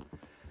more.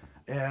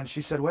 And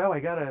she said, well, I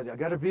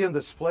gotta be in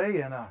this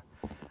play, and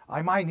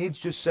I might need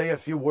to say a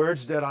few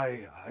words that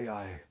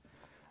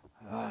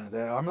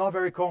that I'm not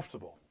very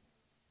comfortable.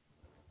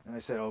 And I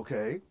said,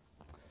 okay.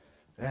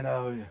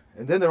 And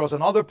then there was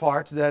another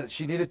part that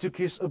she needed to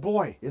kiss a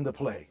boy in the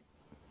play.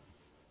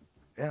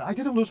 And I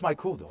didn't lose my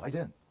cool, though. I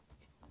didn't.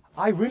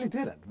 I really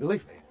didn't,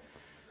 believe me.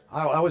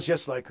 I was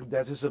just like,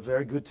 this is a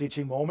very good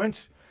teaching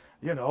moment,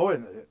 you know,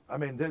 and I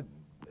mean,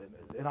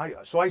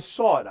 so I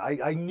saw it.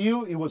 I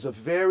knew it was a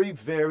very,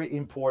 very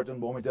important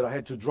moment that I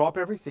had to drop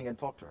everything and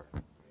talk to her.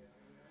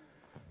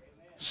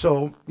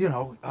 So, you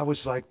know, I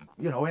was like,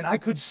 you know, and I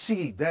could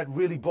see that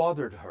really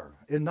bothered her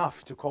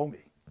enough to call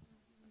me.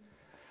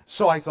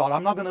 So I thought,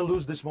 I'm not going to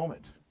lose this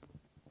moment.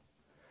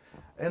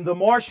 And the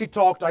more she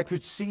talked, I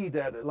could see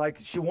that, like,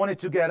 she wanted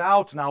to get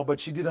out now, but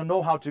she didn't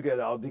know how to get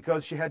out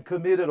because she had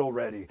committed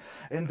already.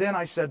 And then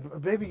I said,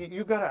 baby,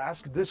 you got to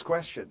ask this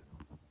question.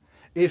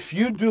 If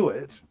you do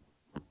it,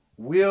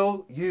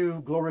 will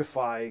you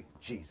glorify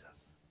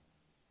Jesus?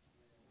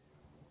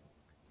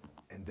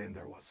 And then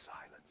there was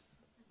silence.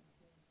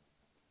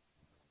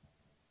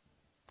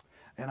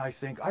 And I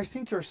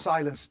think your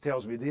silence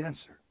tells me the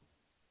answer.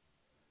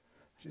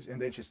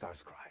 And then she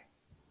starts crying.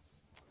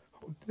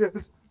 Oh,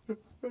 Dad.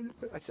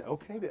 I said,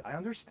 okay, babe, I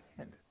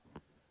understand.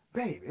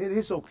 Babe, it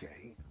is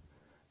okay.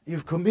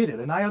 You've committed,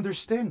 and I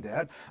understand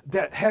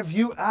that. Have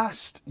you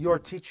asked your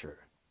teacher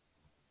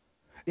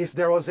if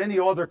there was any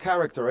other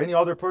character, any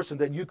other person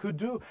that you could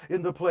do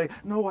in the play?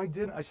 No, I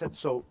didn't. I said,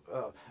 so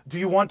do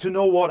you want to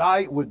know what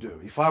I would do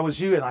if I was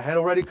you and I had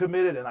already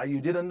committed and you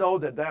didn't know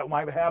that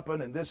might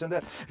happen and this and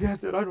that? Yes,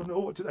 Dad, I don't know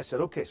what to do. I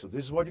said, okay, so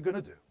this is what you're going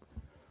to do.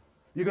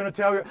 You're going to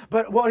tell her,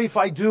 but what if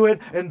I do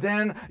it and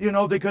then,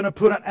 they're going to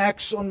put an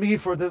X on me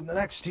for the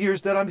next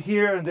years that I'm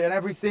here and then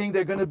everything,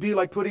 they're going to be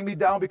like putting me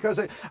down because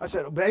I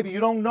said, oh, baby, you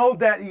don't know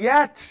that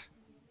yet.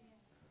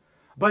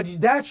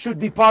 But that should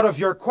be part of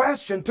your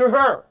question to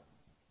her.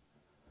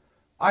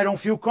 I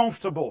don't feel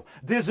comfortable.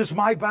 This is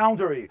my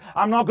boundary.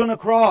 I'm not going to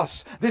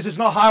cross. This is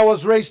not how I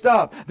was raised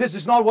up. This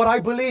is not what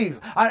I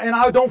believe. And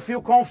I don't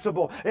feel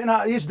comfortable. And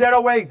is there a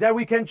way that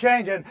we can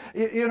change? And,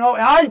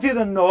 I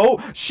didn't know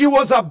she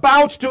was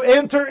about to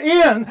enter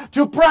in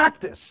to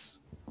practice.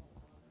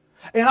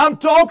 And I'm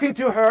talking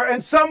to her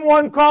and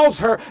someone calls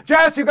her,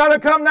 Jess, you got to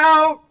come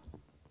now.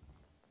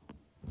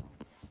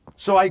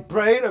 So I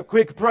prayed a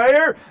quick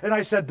prayer and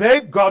I said,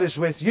 babe, God is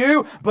with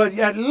you, but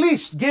at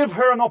least give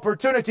her an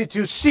opportunity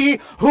to see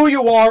who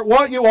you are,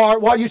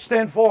 what you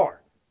stand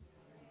for.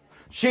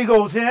 She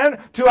goes in.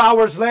 2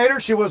 hours later,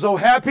 she was so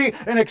happy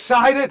and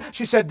excited.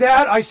 She said,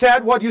 Dad, I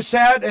said what you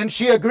said, and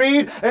she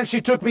agreed, and she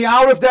took me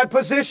out of that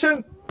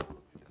position.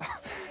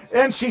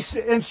 And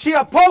she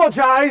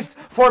apologized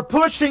for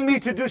pushing me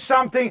to do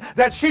something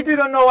that she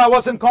didn't know I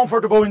wasn't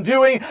comfortable in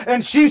doing.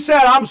 And she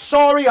said, I'm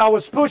sorry, I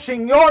was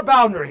pushing your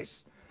boundaries.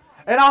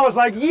 And I was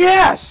like,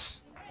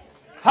 yes!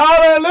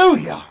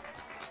 Hallelujah!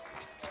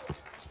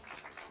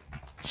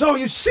 So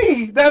you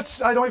see,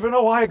 I don't even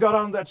know why I got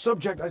on that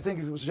subject. I think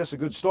it was just a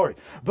good story.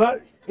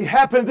 But it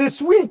happened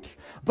this week.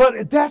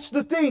 But that's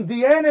the thing.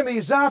 The enemy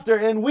is after,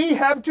 and we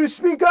have to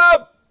speak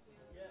up.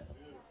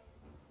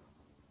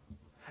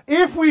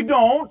 If we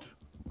don't,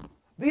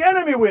 the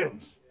enemy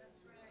wins.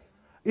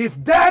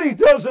 If daddy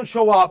doesn't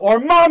show up or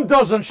mom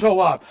doesn't show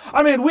up,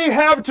 we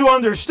have to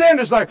understand.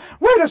 It's like,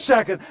 wait a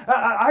second.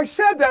 I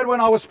said that when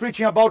I was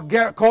preaching about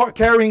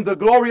carrying the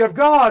glory of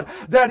God,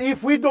 that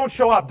if we don't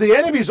show up, the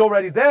enemy is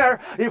already there.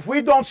 If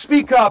we don't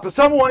speak up,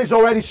 someone is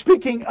already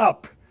speaking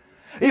up.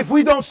 If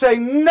we don't say,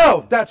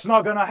 no, that's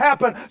not going to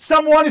happen,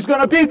 someone is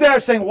going to be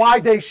there saying why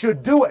they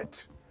should do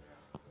it.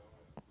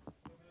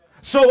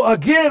 So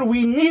again,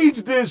 we need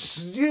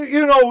this,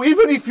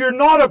 even if you're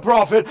not a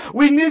prophet,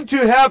 we need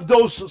to have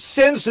those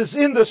senses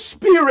in the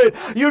spirit.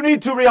 You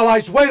need to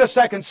realize, wait a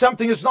second,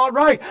 something is not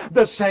right.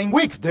 The same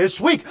week,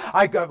 this week,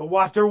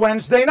 after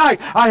Wednesday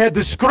night, I had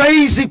this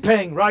crazy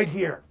pain right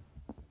here.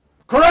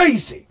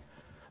 Crazy.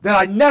 That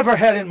I never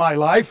had in my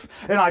life.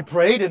 And I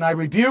prayed and I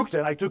rebuked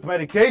and I took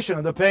medication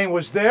and the pain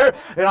was there.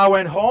 And I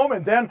went home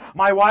and then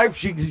my wife,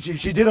 she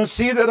didn't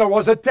see that there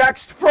was a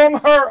text from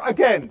her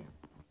again.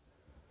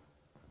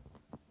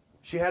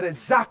 She had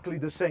exactly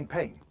the same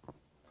pain.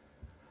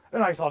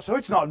 And I thought, so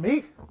it's not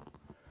me.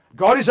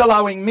 God is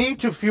allowing me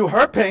to feel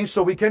her pain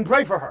so we can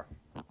pray for her.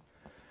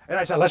 And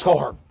I said, let's call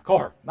her. Call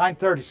her.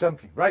 9:30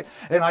 something, right?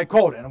 And I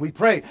called and we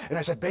prayed. And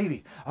I said,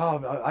 baby,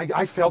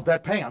 I felt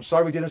that pain. I'm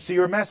sorry we didn't see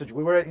your message.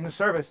 We were in the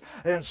service.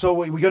 And so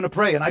we're going to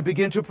pray. And I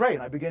begin to pray.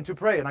 And I begin to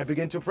pray. And I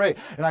begin to pray.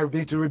 And I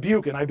begin to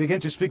rebuke. And I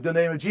begin to speak the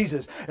name of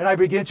Jesus. And I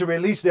begin to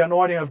release the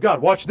anointing of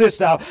God. Watch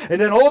this now.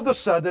 And then all of a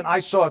sudden, I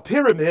saw a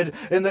pyramid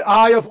and the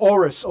eye of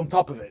Horus on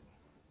top of it.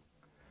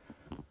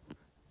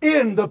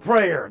 In the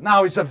prayer.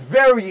 Now, it's a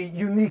very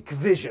unique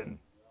vision.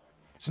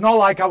 It's not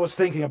like I was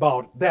thinking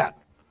about that,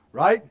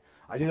 right?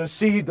 I didn't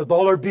see the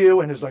dollar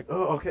bill, and it's like,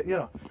 oh, okay,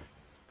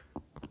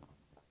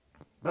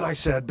 But I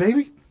said,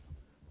 baby,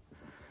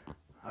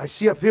 I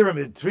see a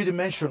pyramid,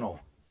 three-dimensional.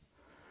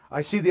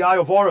 I see the eye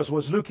of Horus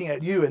was looking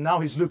at you, and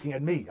now he's looking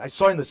at me. I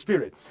saw in the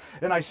spirit.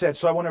 And I said,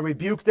 so I want to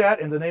rebuke that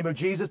in the name of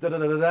Jesus,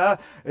 da-da-da-da-da.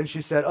 And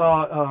she said,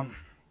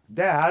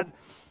 Dad,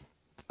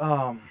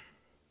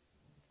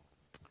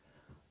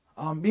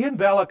 me and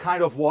Bella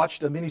kind of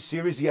watched a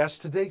mini-series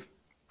yesterday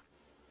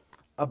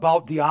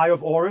about the eye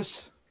of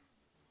Horus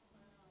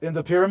in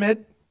the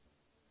pyramid.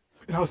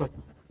 And I was like,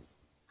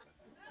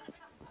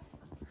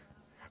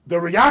 the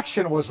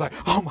reaction was like,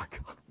 oh my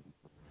God.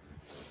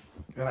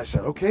 And I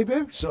said, okay,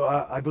 babe, so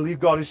I believe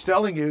God is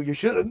telling you, you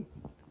shouldn't.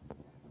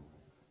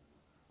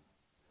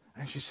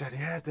 And she said,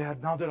 yeah,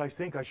 Dad, now that I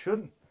think I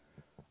shouldn't.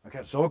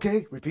 Okay, so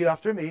okay, repeat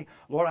after me.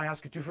 Lord, I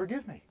ask you to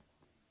forgive me.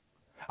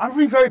 I'm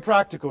being very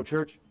practical,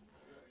 church.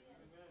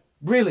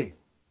 Really.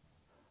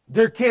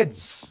 They're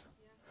kids.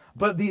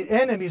 But the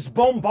enemy is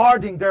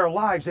bombarding their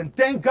lives, and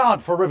thank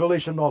God for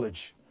revelation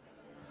knowledge.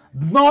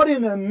 Not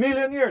in a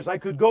million years I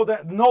could know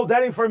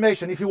that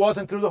information if it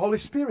wasn't through the Holy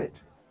Spirit.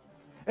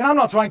 And I'm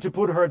not trying to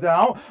put her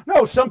down.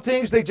 No, some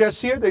things they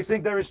just hear, they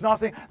think there is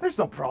nothing. There's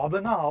no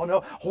problem.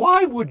 No.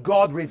 Why would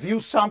God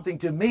reveal something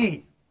to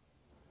me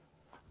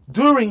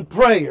during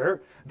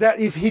prayer that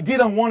if He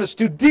didn't want us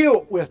to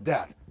deal with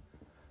that.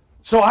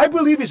 So I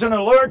believe it's an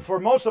alert for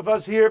most of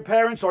us here,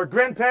 parents or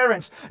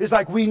grandparents. It's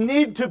like we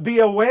need to be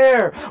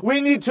aware.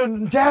 We need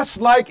to, just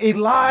like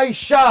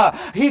Elisha,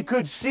 he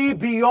could see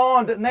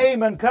beyond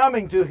Naaman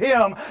coming to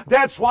him.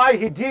 That's why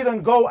he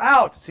didn't go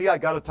out. See, I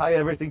got to tie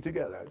everything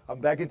together.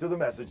 I'm back into the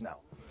message now.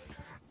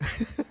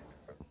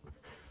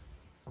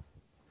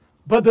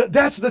 But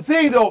that's the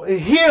thing, though.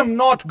 Him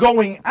not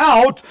going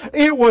out,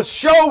 it was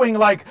showing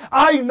like,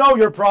 I know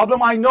your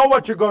problem. I know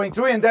what you're going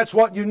through, and that's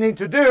what you need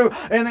to do.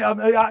 And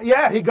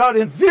yeah, he got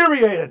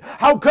infuriated.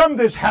 How come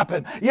this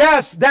happened?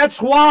 Yes,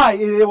 that's why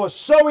it was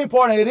so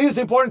important. It is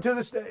important to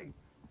this day.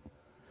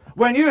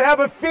 When you have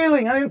a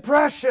feeling, an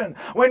impression,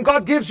 when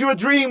God gives you a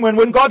dream,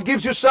 when God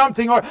gives you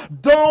something, or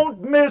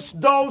don't miss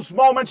those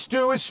moments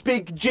to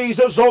speak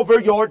Jesus over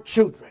your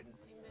children.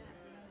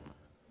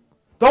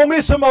 Don't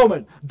miss a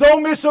moment.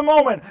 Don't miss a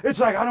moment.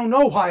 It's like, I don't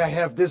know why I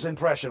have this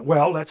impression.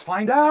 Well, let's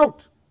find out.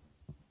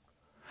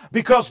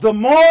 Because the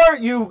more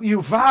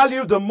you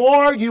value, the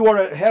more you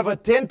have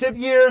attentive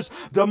ears,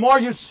 the more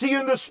you see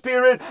in the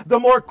Spirit, the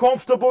more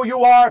comfortable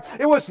you are.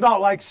 It was not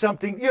like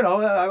something,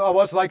 I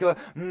was like no.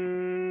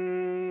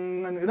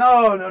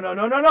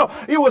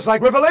 It was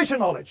like revelation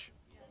knowledge.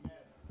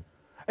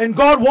 And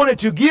God wanted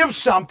to give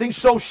something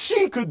so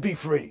she could be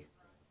free.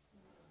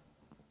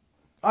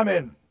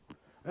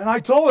 And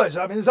I told her,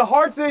 it's a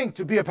hard thing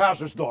to be a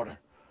pastor's daughter,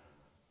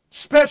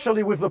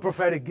 especially with the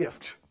prophetic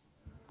gift.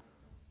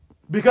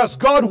 Because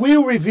God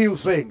will reveal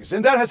things.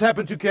 And that has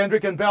happened to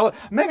Kendrick and Bella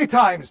many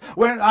times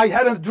when I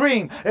had a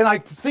dream and I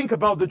think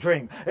about the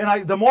dream.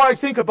 And the more I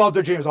think about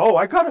the dreams,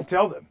 I got to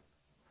tell them.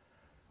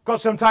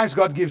 Because sometimes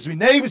God gives me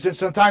names and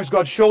sometimes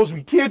God shows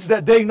me kids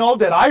that they know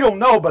that I don't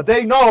know, but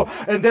they know.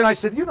 And then I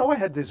said, I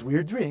had this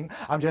weird dream.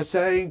 I'm just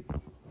saying,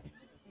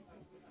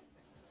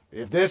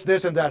 if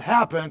this, and that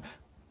happened,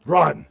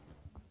 run.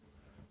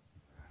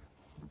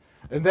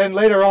 And then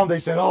later on they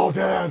said, oh,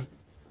 Dad,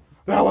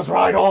 that was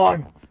right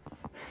on.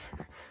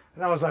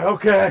 And I was like,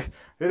 okay,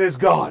 it is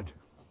God.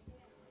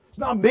 It's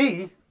not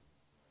me.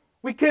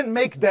 We can't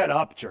make that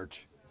up,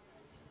 church.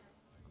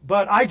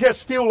 But I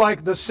just feel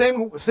like the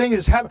same thing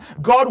is happening.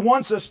 God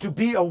wants us to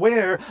be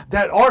aware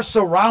that our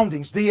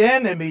surroundings, the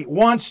enemy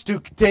wants to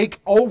take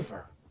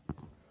over.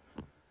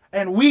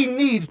 And we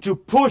need to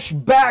push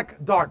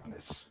back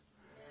darkness.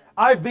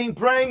 I've been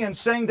praying and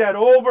saying that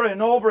over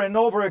and over and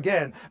over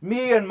again.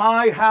 Me and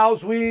my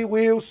house, we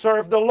will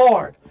serve the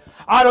Lord.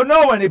 I don't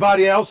know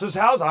anybody else's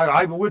house.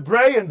 I would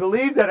pray and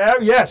believe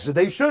that, yes,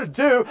 they should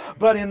too.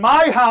 But in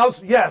my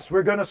house, yes,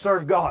 we're going to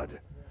serve God.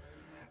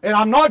 And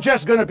I'm not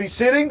just going to be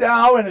sitting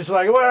down and it's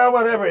like, well,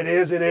 whatever it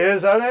is, it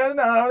is.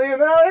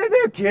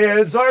 They're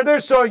kids or they're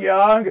so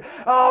young.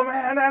 Oh,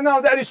 man,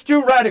 no, that is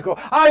too radical.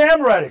 I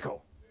am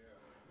radical.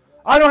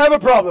 I don't have a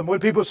problem when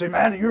people say,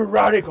 man, you're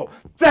radical.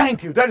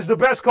 Thank you. That is the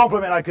best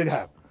compliment I could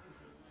have.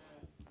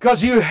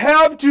 Because you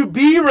have to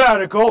be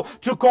radical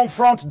to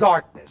confront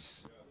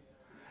darkness.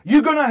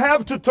 You're going to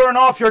have to turn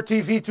off your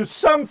TV to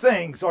some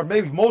things, or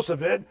maybe most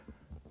of it,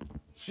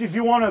 if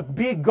you want to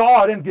be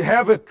God and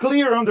have a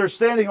clear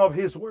understanding of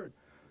His Word.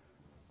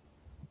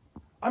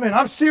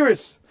 I'm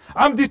serious.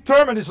 I'm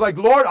determined. It's like,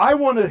 Lord, I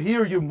want to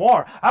hear you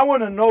more. I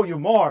want to know you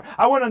more.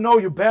 I want to know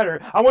you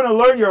better. I want to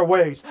learn your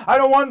ways. I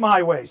don't want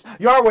my ways.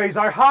 Your ways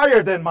are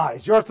higher than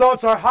mine. Your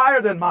thoughts are higher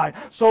than mine.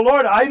 So,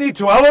 Lord, I need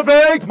to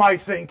elevate my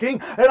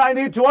thinking, and I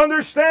need to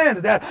understand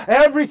that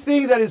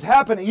everything that is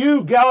happening,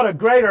 you got a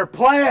greater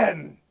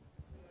plan.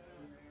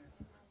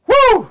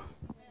 Woo!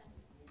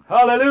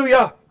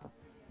 Hallelujah.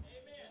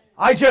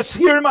 I just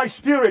hear in my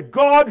spirit,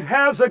 God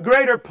has a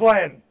greater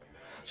plan.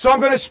 So I'm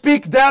going to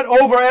speak that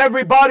over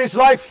everybody's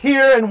life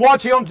here and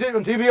watching on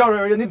TV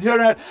or on the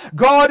internet.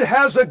 God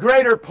has a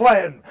greater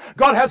plan.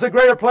 God has a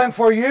greater plan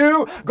for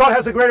you. God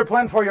has a greater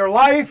plan for your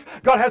life.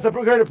 God has a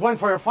greater plan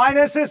for your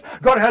finances.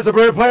 God has a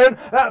greater plan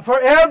for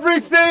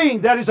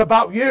everything that is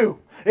about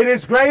you. It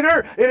is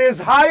greater. It is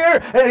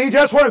higher. And He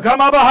just wants to come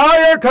up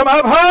higher. Come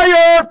up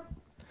higher.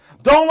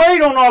 Don't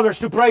wait on others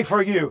to pray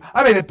for you.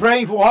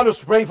 Praying for others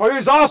to pray for you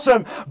is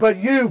awesome. But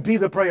you be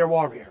the prayer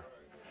warrior.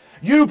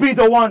 You be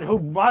the one who,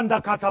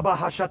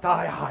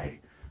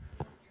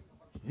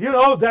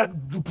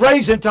 that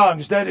prays in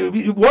tongues,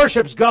 that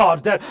worships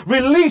God, that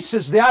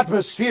releases the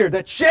atmosphere,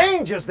 that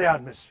changes the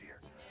atmosphere.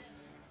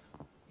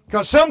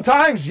 Because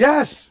sometimes,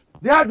 yes,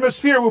 the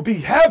atmosphere will be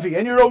heavy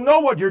and you don't know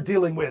what you're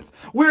dealing with.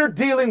 We're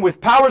dealing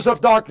with powers of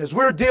darkness.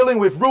 We're dealing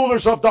with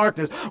rulers of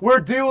darkness.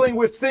 We're dealing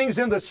with things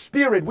in the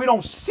spirit. We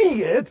don't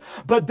see it,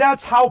 but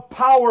that's how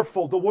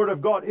powerful the Word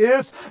of God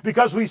is,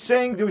 because we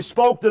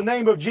spoke the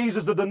name of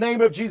Jesus, that the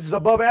name of Jesus is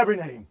above every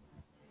name.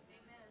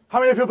 How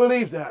many of you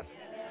believe that?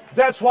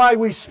 That's why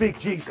we speak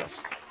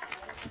Jesus.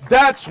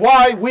 That's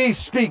why we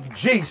speak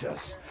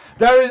Jesus.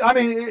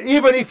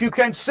 Even if you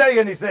can't say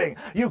anything,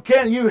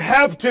 you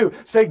have to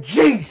say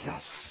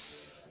Jesus.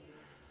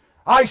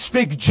 I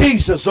speak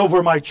Jesus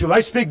over my children.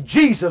 I speak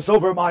Jesus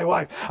over my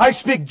wife. I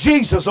speak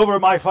Jesus over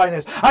my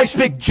finance. I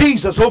speak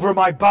Jesus over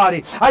my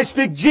body. I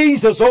speak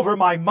Jesus over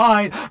my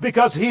mind,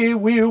 because he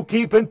will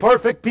keep in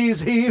perfect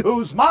peace he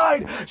whose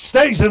mind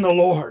stays in the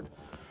Lord.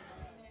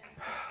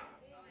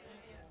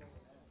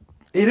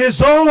 It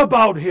is all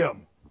about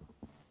Him.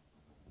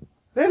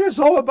 It is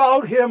all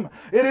about Him.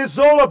 It is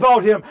all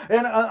about Him.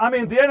 And I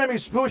mean, the enemy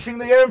is pushing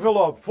the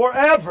envelope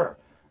forever.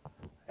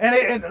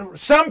 And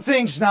some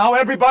things now,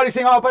 everybody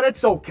think, oh, but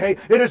it's okay.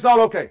 It is not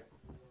okay.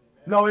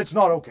 No, it's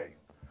not okay.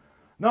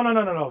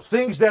 No.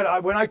 Things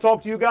that when I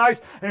talk to you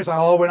guys, and it's like,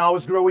 oh, when I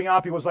was growing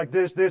up, he was like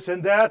this, this,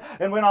 and that.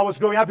 And when I was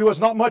growing up, he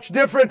was not much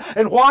different.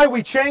 And why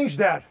we changed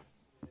that?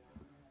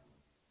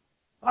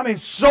 I mean,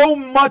 so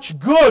much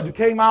good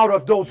came out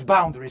of those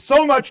boundaries.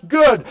 So much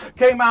good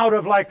came out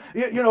of, like,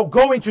 you know,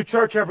 going to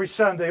church every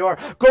Sunday, or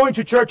going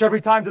to church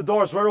every time the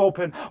doors were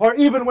open, or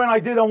even when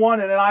I didn't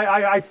want it and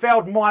I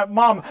felt my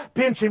mom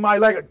pinching my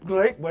leg.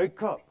 Leyff,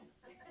 wake up.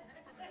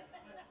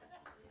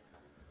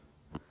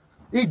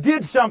 He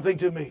did something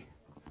to me.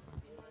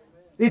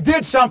 He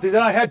did something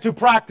that I had to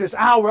practice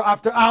hour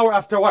after hour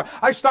after hour.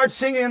 I started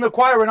singing in the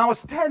choir when I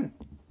was 10.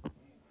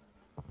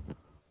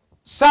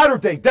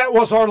 Saturday, that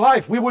was our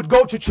life. We would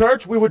go to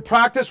church, we would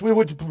practice, we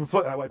would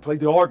I played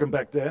the organ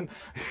back then,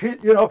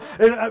 you know.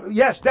 And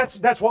yes,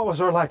 that's what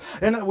was our life.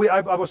 And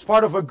I was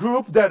part of a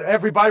group that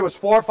everybody was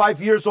 4 or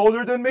 5 years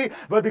older than me,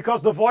 but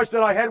because the voice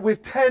that I had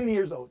with 10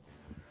 years old,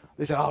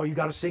 they said, "Oh, you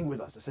got to sing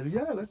with us." I said,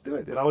 "Yeah, let's do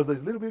it." And I was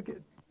this little bit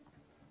kid.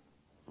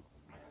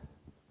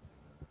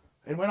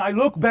 And when I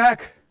look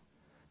back,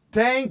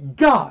 thank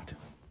God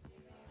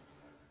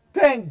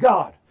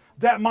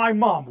that my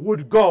mom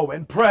would go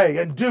and pray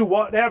and do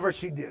whatever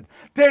she did.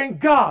 Thank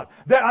God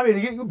that, I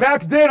mean,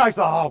 back then I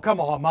thought, oh, come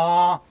on,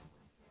 Ma.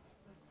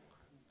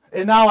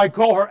 And now I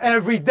call her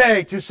every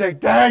day to say,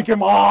 thank you,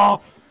 Ma.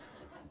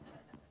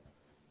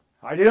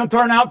 I didn't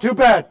turn out too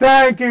bad.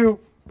 Thank you.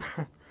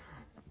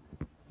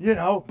 You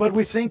know, but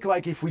we think,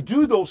 like, if we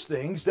do those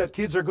things, that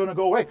kids are going to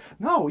go away.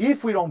 No,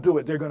 if we don't do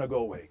it, they're going to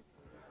go away.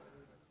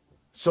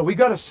 So we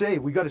got to say,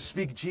 we got to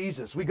speak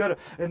Jesus. We got to,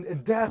 and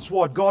that's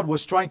what God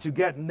was trying to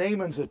get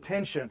Naaman's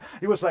attention.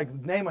 He was like,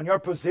 Naaman, your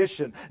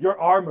position, your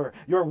armor,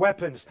 your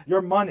weapons,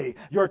 your money,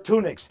 your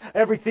tunics,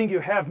 everything you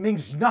have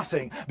means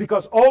nothing,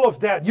 because all of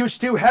that, you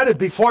still had it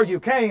before you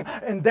came,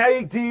 and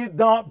they did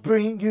not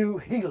bring you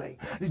healing.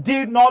 They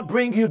did not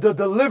bring you the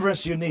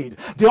deliverance you need.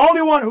 The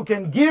only one who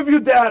can give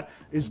you that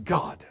is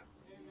God.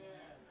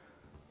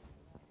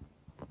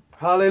 Amen.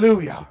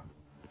 Hallelujah.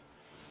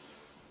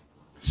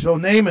 So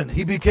Naaman,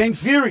 he became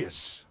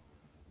furious.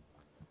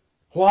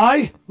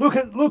 Why?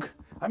 Look.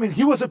 I mean,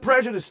 he was a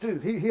prejudiced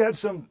dude. He had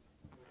some.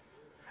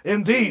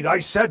 Indeed, I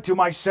said to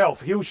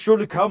myself, he'll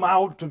surely come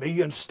out to me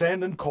and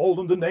stand and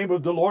call on the name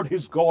of the Lord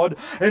his God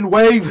and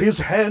wave his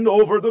hand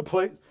over the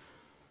place.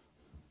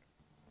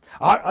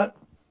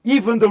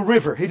 Even the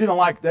river, he didn't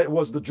like that,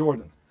 was the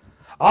Jordan.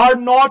 Are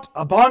not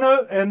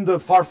Abana and the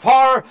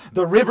Pharpar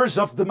the rivers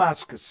of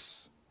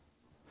Damascus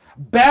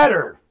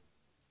better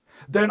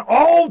than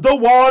all the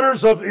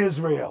waters of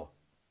Israel?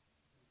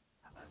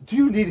 Do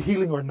you need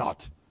healing or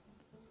not?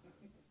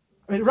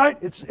 I mean, right?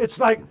 It's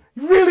like,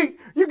 really?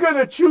 You're going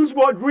to choose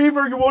what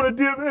river you want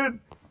to dip in?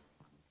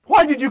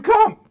 Why did you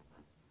come?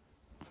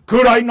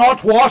 Could I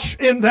not wash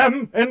in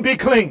them and be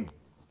clean?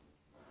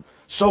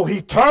 So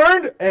he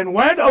turned and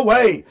went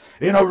away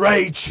in a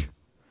rage.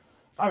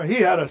 I mean,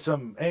 he had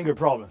some anger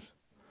problems.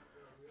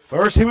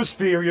 First he was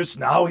furious,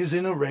 now he's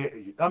in a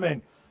rage. I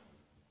mean,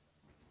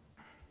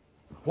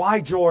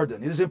 why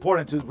Jordan? It is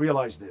important to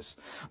realize this.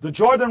 The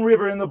Jordan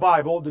River in the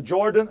Bible, the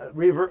Jordan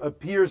River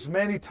appears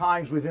many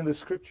times within the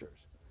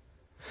Scriptures.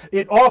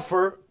 It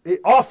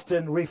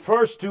often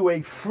refers to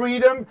a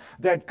freedom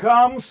that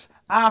comes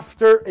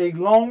after a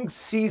long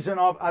season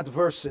of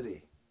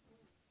adversity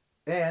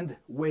and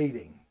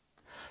waiting.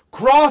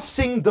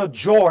 Crossing the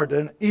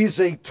Jordan is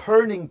a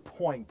turning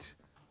point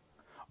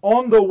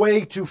on the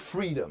way to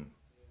freedom.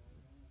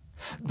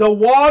 The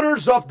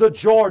waters of the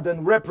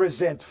Jordan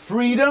represent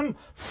freedom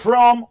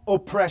from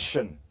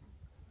oppression,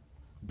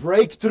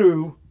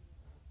 breakthrough,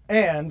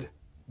 and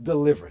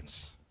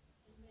deliverance.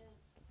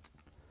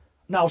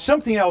 Now,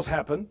 something else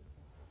happened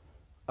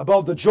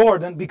about the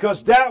Jordan,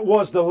 because that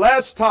was the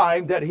last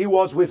time that he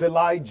was with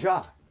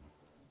Elijah.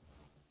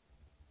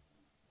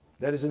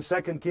 That is in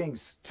 2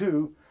 Kings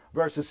 2,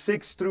 verses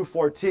 6 through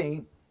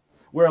 14,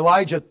 where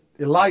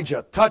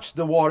Elijah touched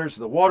the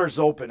waters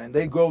open, and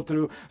they go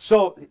through.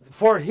 So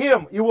for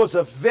him, it was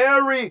a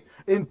very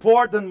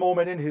important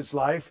moment in his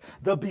life,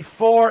 the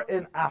before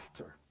and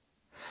after.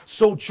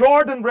 So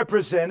Jordan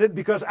represented,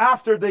 because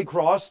after they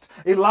crossed,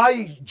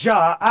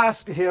 Elijah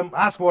asked him,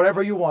 ask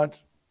whatever you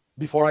want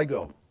before I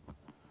go.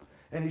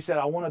 And he said,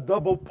 I want a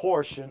double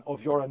portion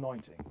of your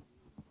anointing.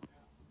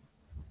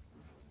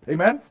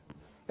 Amen?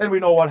 And we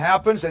know what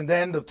happens, and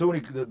then the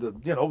tunic,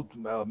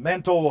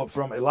 mantle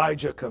from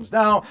Elijah comes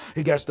down.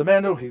 He gets the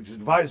mantle, he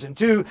divides in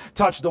two,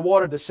 touch the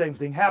water, the same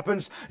thing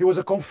happens. It was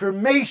a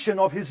confirmation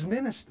of his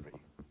ministry.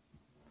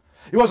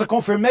 It was a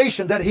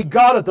confirmation that he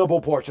got a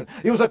double portion.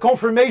 It was a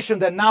confirmation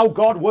that now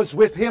God was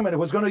with him and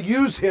was going to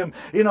use him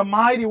in a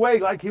mighty way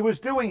like he was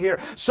doing here.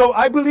 So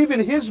I believe in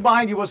his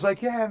mind he was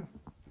like, yeah,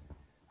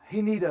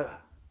 he need a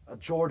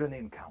Jordan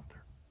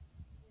encounter.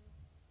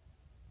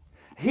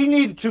 He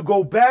needed to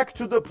go back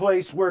to the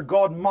place where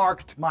God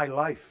marked my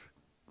life.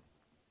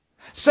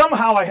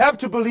 Somehow I have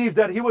to believe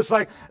that he was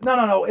like,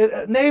 no,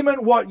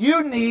 Naaman, what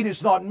you need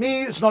is not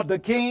me, it's not the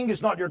king,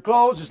 it's not your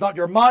clothes, it's not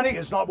your money,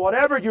 it's not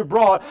whatever you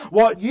brought.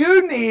 What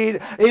you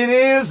need, it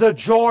is a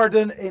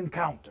Jordan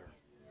encounter.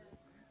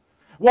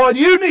 What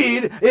you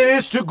need, it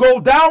is to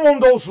go down on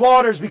those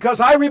waters, because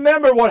I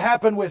remember what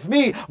happened with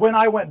me when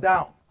I went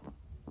down.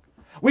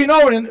 We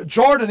know in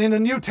Jordan, in the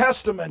New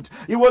Testament,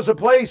 it was a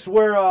place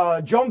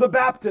where John the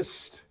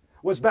Baptist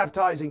was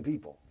baptizing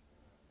people.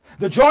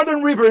 The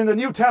Jordan River in the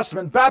New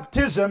Testament,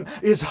 baptism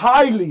is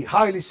highly,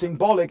 highly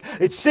symbolic.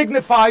 It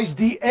signifies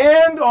the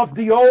end of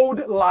the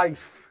old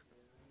life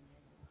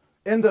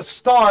and the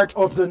start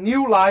of the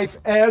new life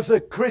as a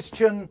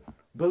Christian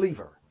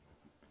believer.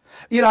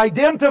 It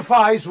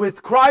identifies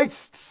with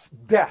Christ's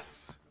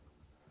death,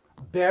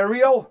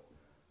 burial,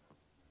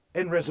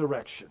 and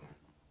resurrection.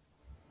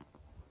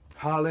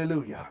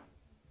 Hallelujah.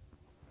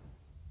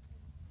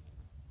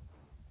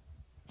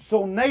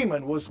 So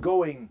Naaman was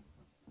going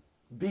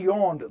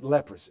beyond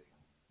leprosy.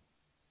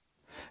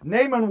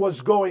 Naaman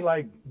was going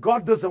like,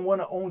 God doesn't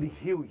want to only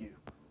heal you.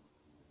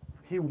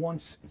 He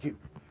wants you.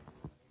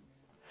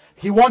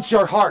 He wants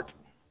your heart.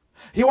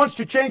 He wants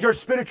to change your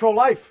spiritual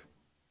life.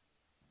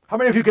 How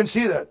many of you can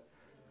see that?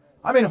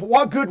 I mean,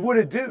 what good would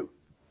it do?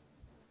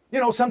 You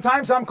know,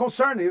 sometimes I'm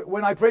concerned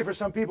when I pray for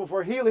some people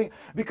for healing,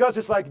 because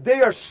it's like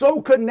they are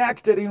so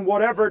connected in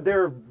whatever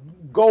they're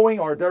going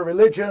or their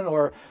religion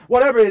or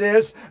whatever it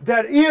is,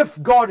 that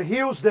if God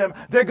heals them,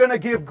 they're going to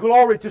give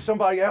glory to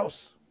somebody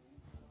else.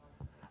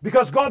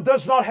 Because God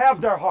does not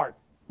have their heart.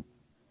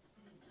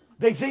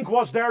 They think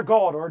was their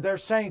God or their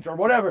saint or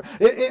whatever.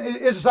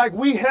 It's like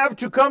we have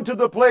to come to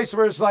the place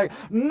where it's like,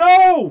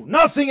 no,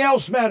 nothing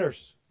else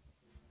matters.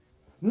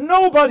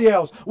 Nobody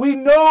else. We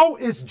know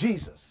it's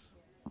Jesus.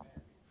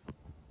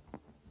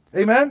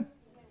 Amen?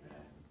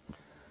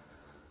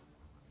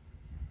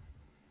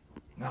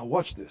 Now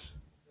watch this.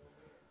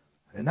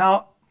 And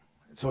now,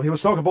 so he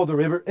was talking about the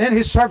river, and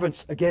his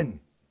servants again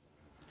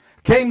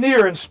came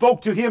near and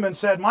spoke to him and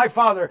said, my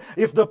father,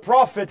 if the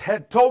prophet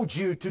had told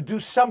you to do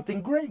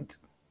something great.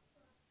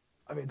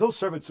 I mean, those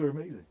servants are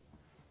amazing.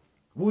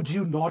 Would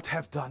you not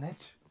have done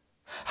it?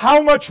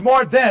 How much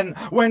more then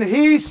when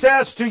he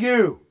says to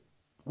you,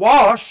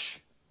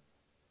 wash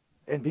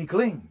and be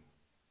clean.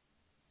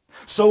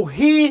 So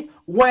he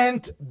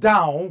went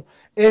down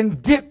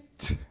and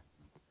dipped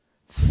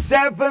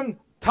 7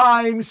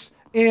 times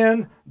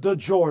in the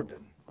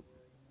Jordan,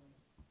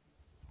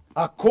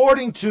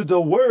 according to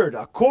the word,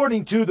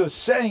 according to the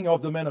saying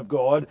of the man of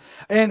God,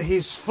 and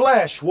his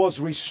flesh was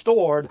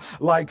restored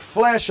like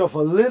flesh of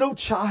a little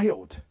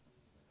child,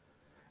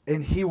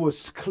 and he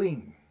was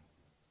clean.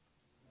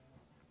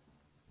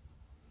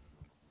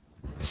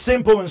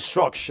 Simple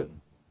instruction.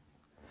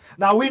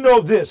 Now we know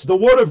this, the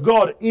word of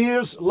God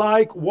is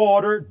like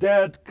water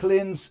that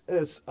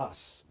cleanses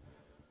us.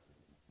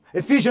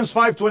 Ephesians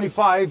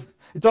 5:25,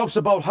 it talks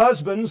about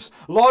husbands,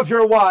 love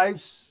your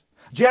wives,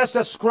 just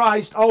as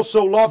Christ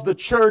also loved the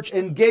church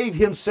and gave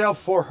himself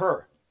for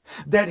her,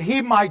 that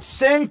he might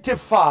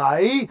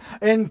sanctify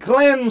and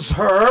cleanse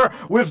her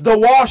with the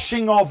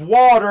washing of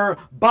water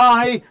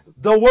by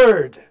the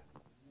word.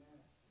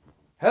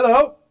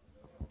 Hello?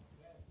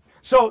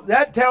 So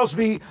that tells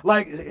me,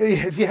 like,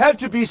 if you have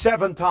to be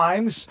 7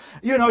 times,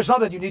 you know, it's not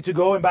that you need to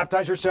go and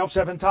baptize yourself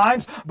 7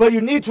 times, but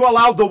you need to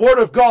allow the word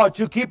of God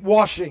to keep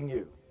washing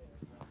you,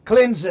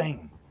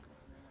 cleansing.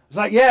 It's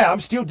like, yeah, I'm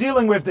still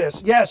dealing with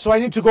this. Yes, so I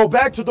need to go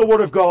back to the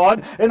Word of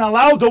God and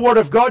allow the Word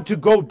of God to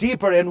go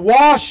deeper and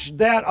wash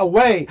that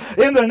away.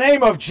 In the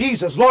name of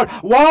Jesus, Lord,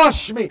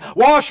 wash me.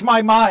 Wash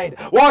my mind.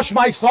 Wash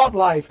my thought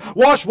life.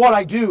 Wash what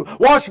I do.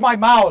 Wash my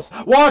mouth.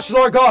 Wash,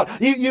 Lord God.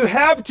 You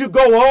have to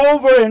go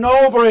over and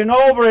over and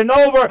over and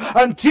over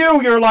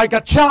until you're like a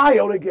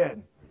child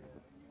again.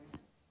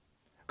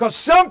 Because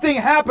something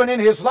happened in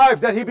his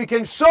life that he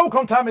became so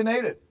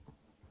contaminated.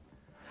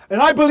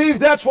 And I believe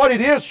that's what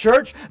it is,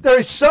 church. There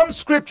is some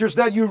scriptures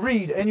that you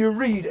read, and you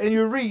read, and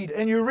you read,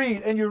 and you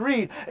read, and you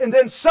read, and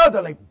then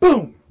suddenly,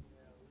 boom.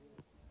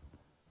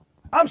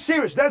 I'm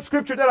serious. That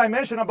scripture that I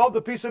mentioned about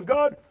the peace of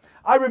God,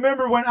 I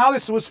remember when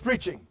Alice was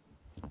preaching.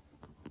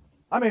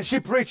 I mean, she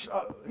preached,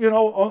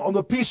 on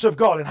the peace of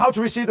God and how to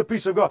receive the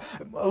peace of God.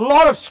 A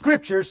lot of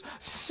scriptures,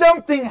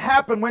 something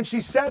happened when she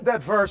said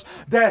that verse,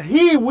 that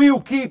He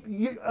will keep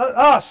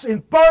us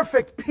in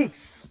perfect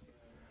peace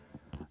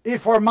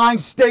if our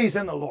mind stays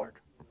in the Lord.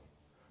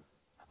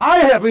 I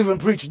have even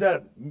preached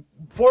that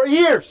for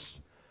years.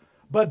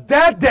 But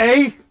that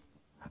day,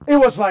 it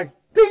was like,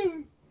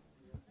 ding.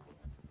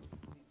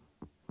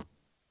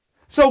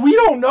 So we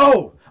don't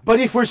know. But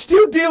if we're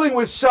still dealing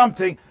with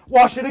something,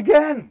 wash it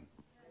again.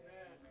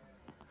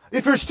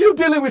 If you're still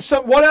dealing with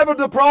whatever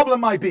the problem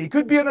might be, it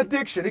could be an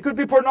addiction, it could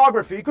be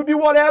pornography, it could be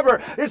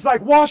whatever. It's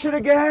like, wash it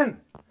again.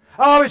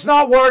 Oh, it's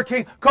not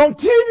working.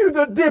 Continue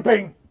the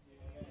dipping.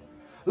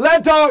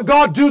 Let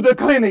God do the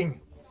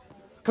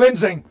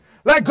cleansing.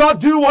 Let God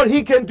do what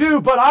He can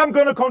do, but I'm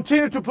going to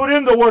continue to put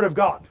in the Word of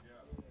God.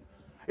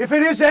 If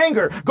it is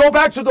anger, go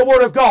back to the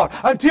Word of God.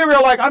 Until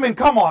you're like, I mean,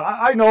 come on.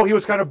 I know he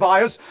was kind of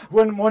biased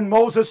when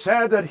Moses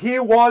said that he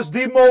was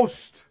the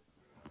most,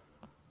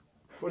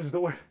 what is the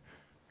word?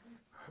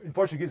 In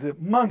Portuguese,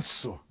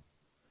 manso.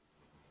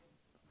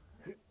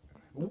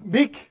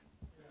 Meek.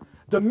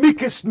 The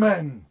meekest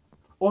man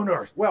on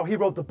earth. Well, he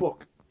wrote the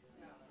book.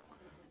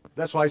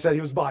 That's why I said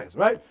he was biased,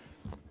 right?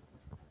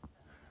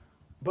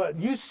 But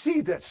you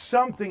see that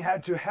something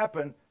had to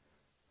happen.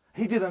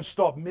 He didn't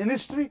stop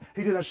ministry.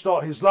 He didn't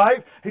stop his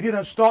life. He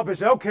didn't stop and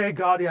say, okay,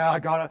 God,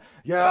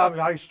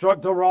 I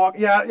struck the rock.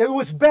 Yeah, it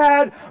was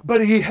bad,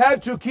 but he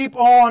had to keep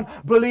on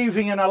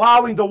believing and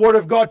allowing the Word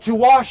of God to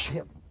wash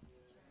him.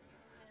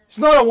 It's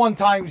not a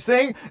one-time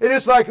thing. It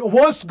is like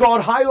once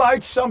God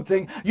highlights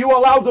something, you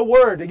allow the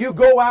Word, you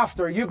go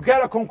after, you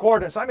get a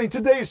concordance. I mean,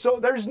 today, so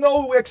there's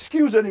no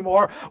excuse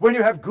anymore when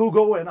you have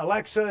Google and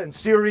Alexa and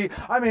Siri.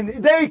 I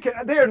mean, they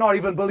are not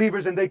even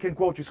believers and they can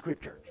quote you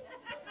Scripture.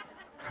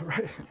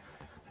 Right?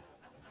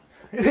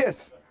 It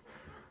is.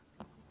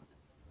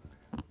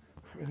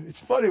 It's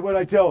funny when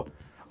I tell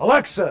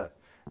Alexa,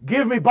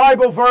 give me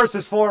Bible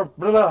verses for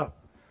blah, blah.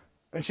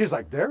 And she's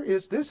like, there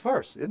is this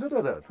verse.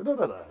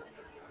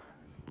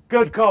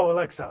 Good call,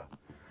 Alexa.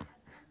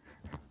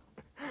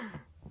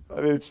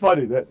 I mean, it's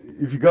funny that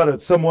if you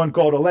got someone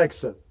called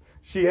Alexa,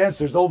 she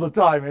answers all the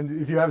time.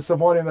 And if you have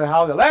someone in the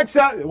house,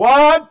 Alexa,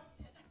 what?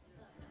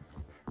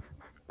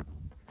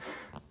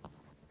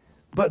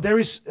 But there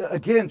is,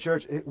 again,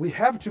 church, we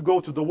have to go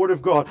to the Word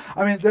of God.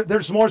 I mean,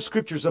 there's more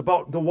scriptures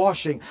about the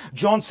washing.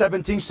 John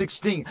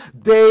 17:16.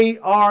 They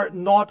are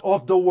not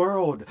of the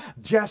world,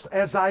 just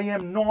as I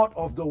am not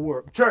of the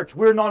world. Church,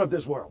 we're not of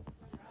this world.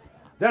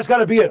 That's got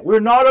to be it. We're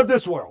not of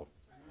this world.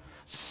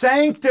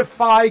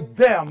 Sanctify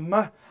them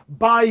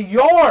by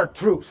your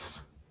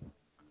truth.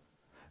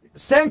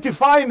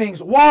 Sanctify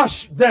means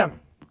wash them.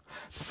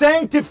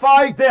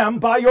 Sanctify them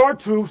by your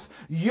truth.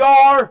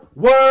 Your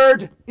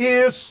word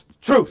is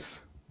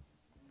truth.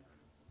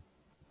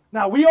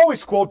 Now, we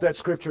always quote that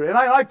scripture, and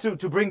I like to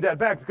bring that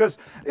back because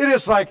it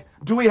is like,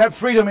 do we have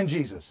freedom in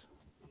Jesus?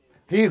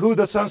 He who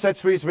the Son sets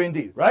free is free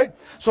indeed, right?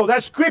 So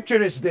that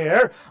scripture is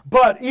there,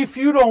 but if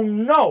you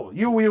don't know,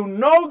 you will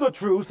know the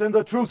truth, and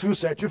the truth will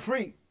set you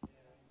free.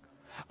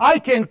 I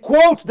can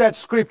quote that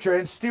scripture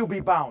and still be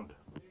bound.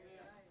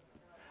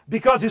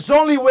 Because it's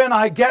only when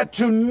I get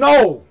to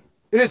know,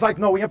 it is like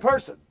knowing a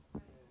person.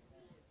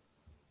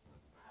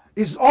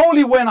 It's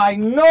only when I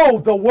know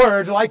the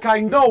Word like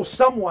I know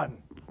someone.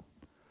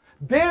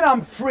 Then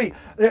I'm free.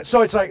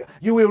 So it's like,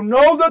 you will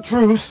know the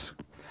truth,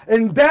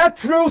 and that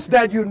truth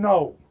that you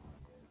know.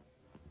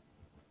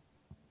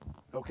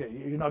 Okay,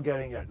 you're not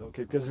getting it,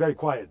 okay, because it's very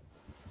quiet.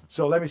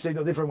 So let me say it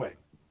a different way.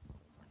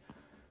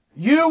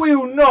 You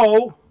will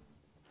know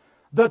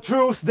the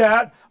truth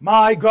that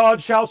my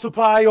God shall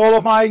supply all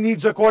of my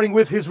needs according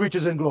with His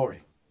riches and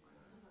glory.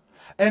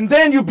 And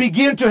then you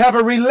begin to have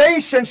a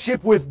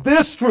relationship with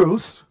this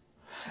truth,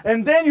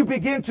 and then you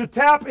begin to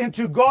tap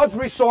into God's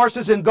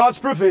resources and God's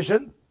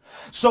provision.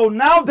 So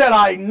now that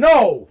I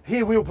know,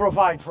 He will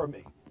provide for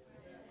me.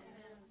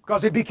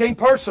 Because it became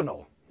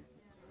personal.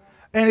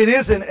 And it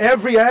is in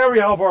every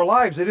area of our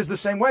lives. It is the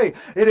same way.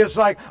 It is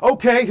like,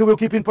 okay, He will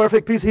keep in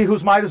perfect peace he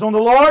whose mind is on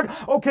the Lord.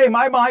 Okay,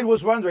 my mind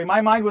was wandering.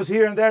 My mind was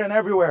here and there and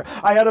everywhere.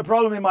 I had a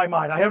problem in my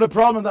mind. I had a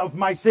problem of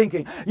my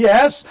thinking.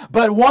 Yes,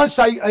 but once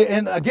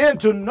and again,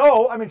 to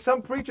know, I mean,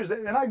 some preachers,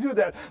 and I do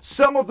that,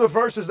 some of the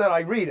verses that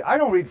I read, I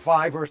don't read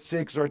 5 or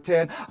 6 or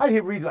 10. I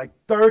read like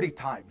 30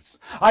 times.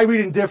 I read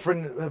in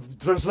different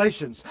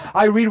translations.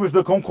 I read with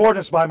the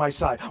concordance by my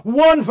side.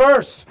 One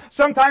verse.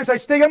 Sometimes I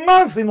stay a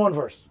month in one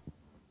verse.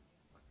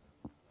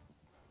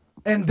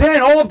 And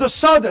then all of a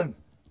sudden,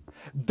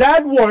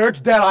 that word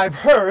that I've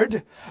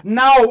heard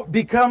now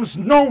becomes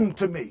known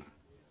to me.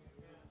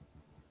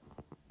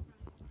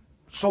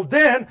 So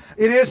then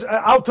it is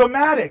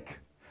automatic.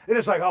 It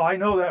is like, oh, I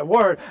know that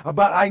word,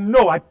 but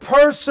I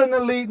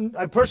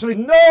personally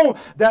know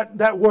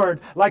that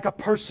word like a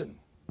person.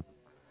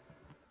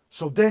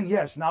 So then,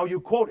 yes, now you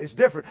quote, it's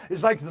different.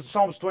 It's like the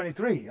Psalms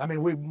 23. I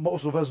mean,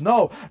 most of us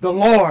know the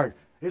Lord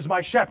is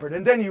my shepherd.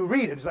 And then you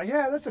read it. It's like,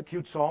 yeah, that's a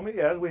cute psalm.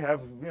 Yeah, we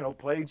have,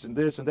 plates and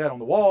this and that on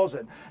the walls.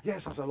 And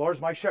yes, the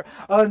Lord's my shepherd.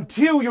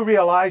 Until you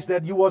realize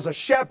that you was a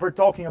shepherd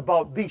talking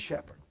about the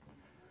shepherd.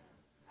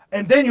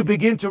 And then you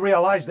begin to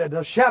realize that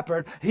the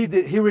shepherd, he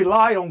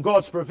relied on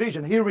God's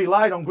provision. He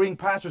relied on green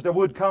pastures that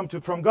would come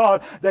from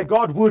God, that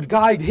God would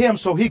guide him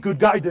so he could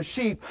guide the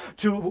sheep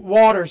to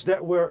waters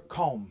that were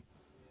calm.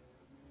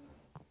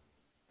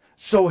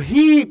 So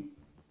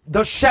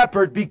the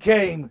shepherd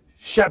became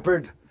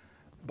shepherd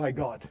by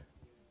God.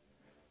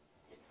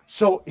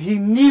 So he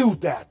knew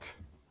that.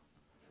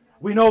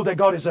 We know that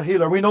God is a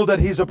healer. We know that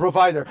He's a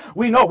provider.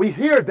 We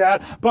hear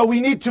that, but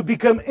we need to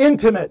become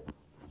intimate.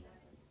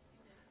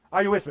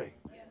 Are you with me?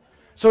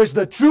 So it's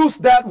the truth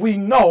that we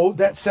know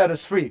that set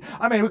us free.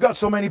 I mean, we've got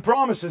so many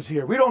promises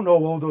here. We don't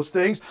know all those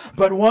things.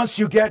 But once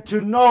you get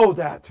to know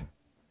that,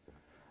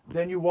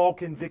 then you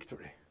walk in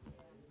victory.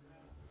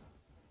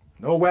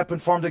 No weapon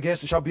formed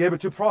against it shall be able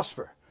to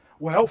prosper.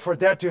 Well, for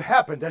that to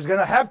happen, there's going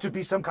to have to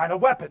be some kind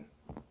of weapon.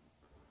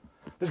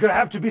 There's going to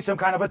have to be some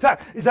kind of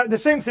attack. Is that the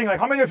same thing? Like,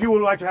 how many of you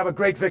would like to have a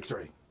great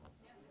victory?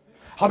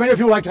 How many of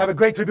you would like to have a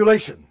great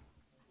tribulation?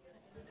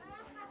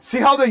 See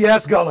how the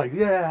yes go like,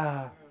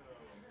 yeah.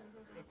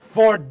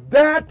 For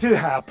that to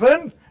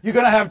happen, you're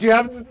going to have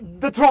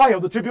the trial,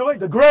 the tribulation,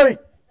 the great.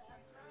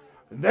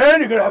 And then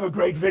you're going to have a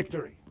great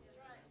victory.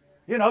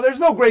 You know, there's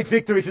no great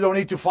victory if you don't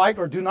need to fight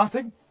or do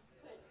nothing.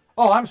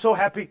 Oh, I'm so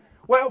happy.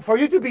 Well, for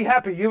you to be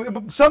happy,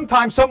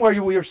 sometime, somewhere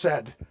you were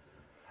sad.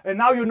 And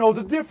now you know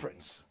the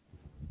difference.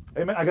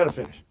 Amen. I got to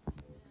finish.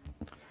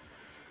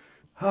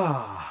 1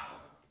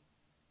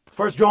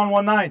 John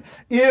 1:9.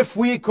 If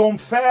we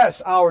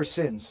confess our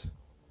sins.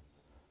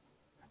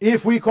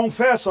 If we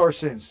confess our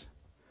sins.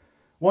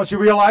 Once you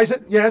realize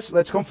it, yes,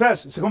 let's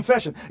confess. It's a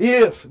confession.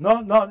 If,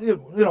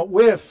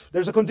 if,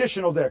 there's a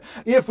conditional there.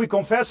 If we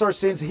confess our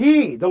sins,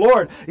 He, the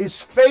Lord,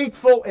 is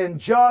faithful and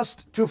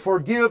just to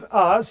forgive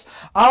us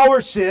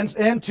our sins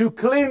and to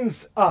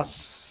cleanse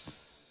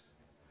us.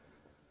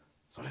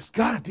 So there's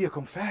got to be a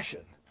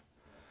confession.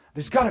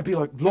 There's got to be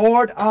like,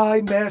 Lord,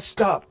 I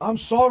messed up. I'm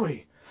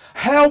sorry.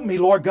 Help me,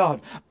 Lord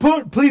God.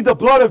 Plead the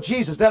blood of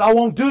Jesus that I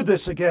won't do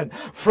this again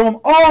from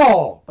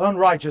all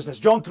unrighteousness.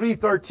 John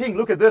 3:13.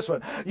 Look at this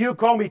one. You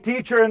call me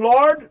teacher and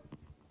Lord?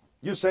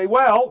 You say,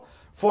 well,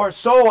 for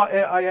so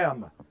I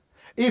am.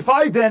 If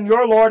I then,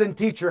 your Lord and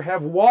teacher,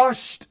 have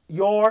washed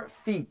your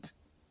feet,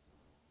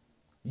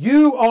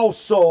 you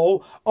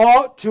also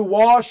ought to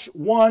wash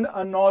one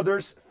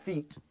another's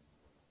feet.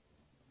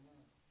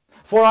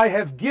 For I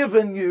have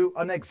given you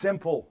an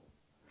example,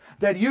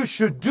 that you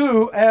should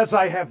do as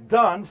I have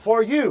done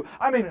for you.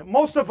 I mean,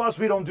 most of us,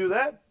 we don't do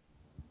that.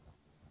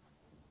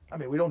 I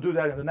mean, we don't do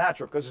that in the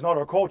natural because it's not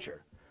our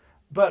culture.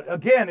 But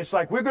again, it's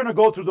like we're going to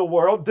go through the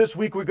world. This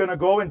week we're going to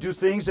go and do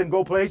things and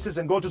go places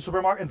and go to the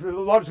supermarket. And a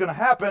lot is going to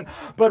happen.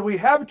 But we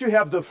have to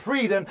have the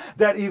freedom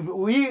that if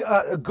we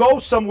go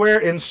somewhere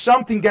and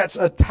something gets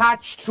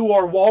attached to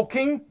our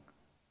walking,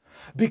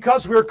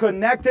 because we're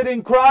connected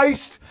in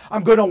Christ,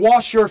 I'm going to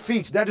wash your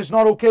feet. That is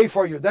not okay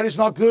for you. That is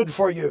not good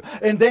for you.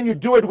 And then you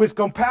do it with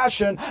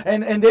compassion,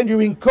 and then you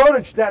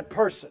encourage that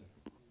person.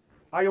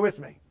 Are you with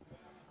me?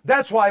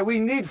 That's why we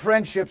need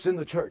friendships in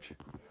the church.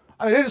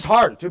 I mean, it is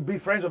hard to be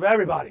friends with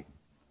everybody.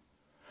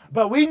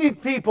 But we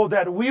need people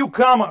that will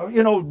come,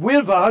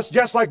 with us,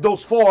 just like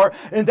those four,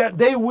 and that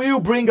they will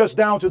bring us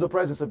down to the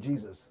presence of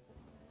Jesus.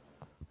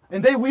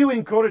 And they will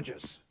encourage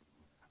us.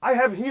 I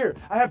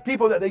have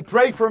people that they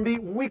pray for me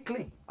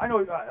weekly. I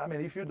know, I mean,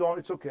 if you don't,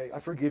 it's okay. I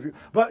forgive you.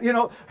 But,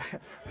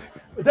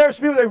 there's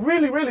people that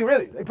really,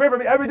 they pray for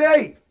me every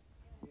day.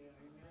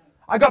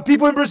 I got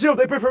people in Brazil,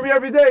 they pray for me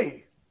every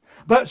day.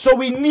 But so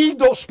we need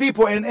those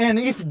people. And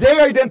if they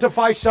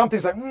identify something,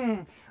 it's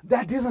like,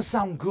 that didn't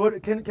sound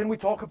good. Can we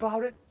talk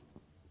about it?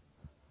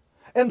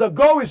 And the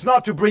goal is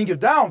not to bring you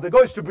down. The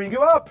goal is to bring you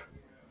up.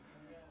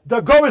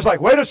 The goal is like,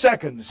 wait a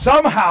second.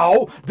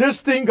 Somehow this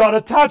thing got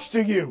attached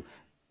to you.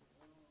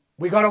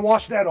 We got to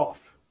wash that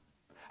off.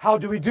 How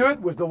do we do it?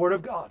 With the Word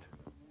of God.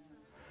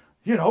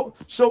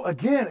 So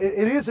again,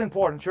 it is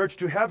important, church,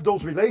 to have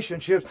those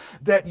relationships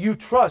that you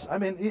trust. I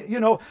mean,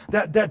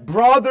 that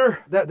brother,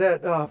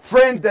 that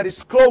friend that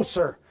is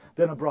closer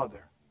than a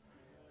brother.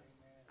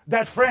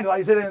 That friend, like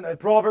is it in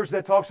Proverbs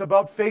that talks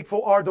about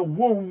faithful are the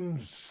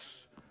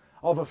wounds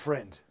of a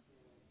friend.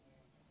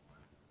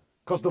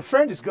 Because the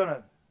friend is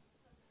you're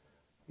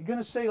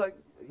gonna say like,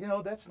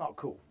 that's not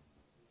cool.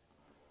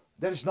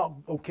 That is not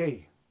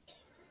okay.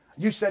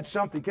 You said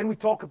something. Can we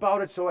talk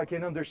about it so I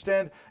can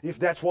understand if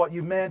that's what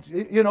you meant?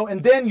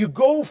 And then you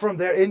go from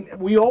there and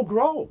we all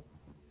grow.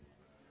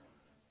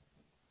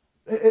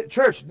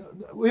 Church,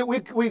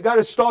 we got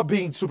to stop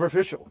being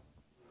superficial.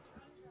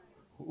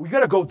 We got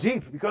to go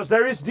deep because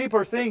there is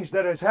deeper things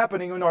that is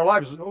happening in our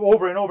lives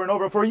over and over and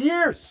over for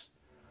years.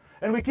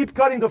 And we keep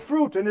cutting the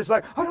fruit and it's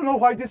like, I don't know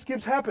why this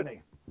keeps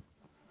happening.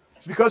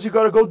 It's because you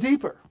got to go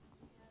deeper.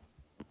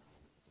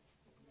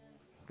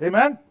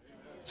 Amen?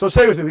 So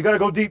say with me, we got to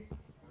go deep.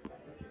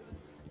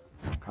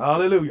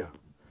 Hallelujah.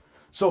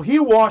 So He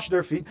washed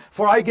their feet,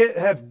 for I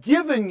have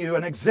given you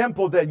an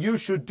example that you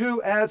should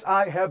do as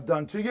I have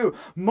done to you.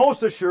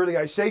 Most assuredly,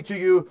 I say to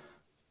you,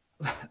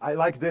 I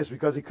like this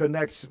because it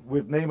connects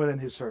with Naaman and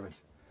his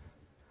servants.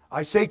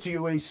 I say to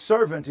you, a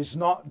servant is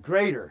not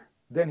greater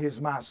than his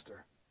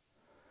master,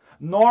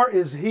 nor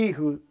is he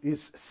who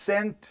is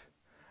sent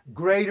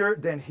greater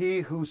than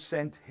he who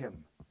sent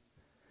him.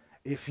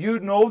 If you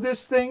know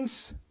these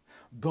things,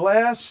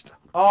 blessed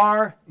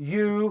are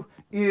you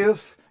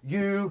if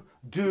you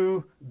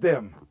do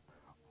them.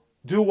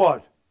 Do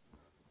what?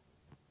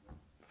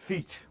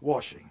 Feet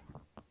washing.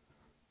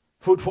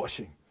 Foot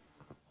washing.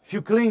 If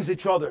you cleanse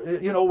each other,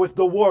 with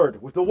the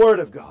Word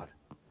of God.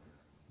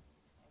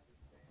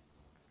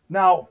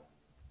 Now,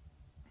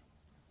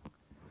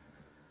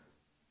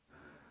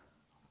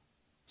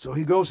 So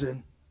he goes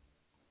in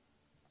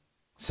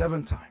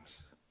 7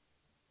 times.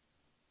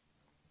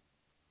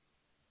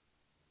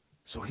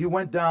 So he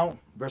went down,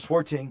 verse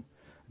 14,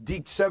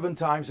 deep 7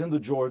 times in the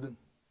Jordan,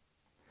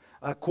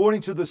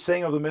 according to the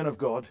saying of the men of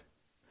God.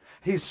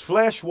 His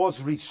flesh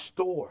was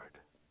restored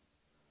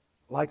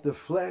like the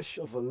flesh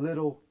of a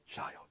little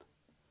child.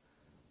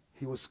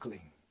 He was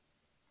clean.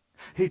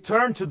 He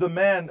turned to the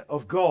man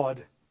of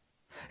God,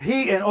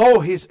 he and all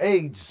his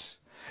aides,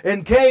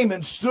 and came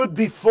and stood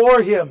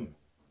before him.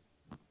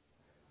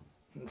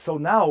 So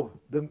now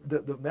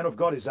the man of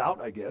God is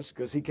out, I guess,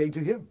 because he came to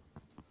him.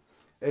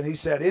 And he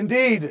said,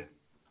 indeed,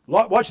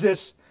 watch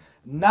this,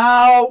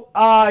 now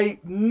I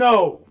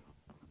know.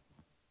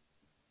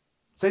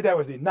 Say that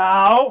with me.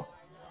 Now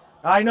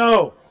I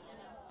know.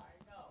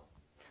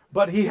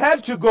 But he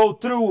had to go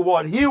through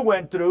what he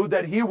went through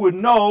that he would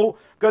know,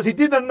 because he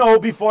didn't know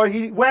before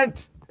he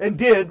went and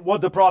did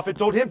what the prophet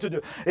told him to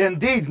do.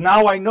 Indeed,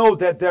 now I know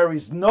that there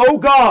is no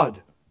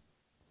God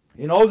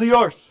in all the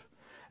earth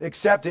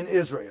except in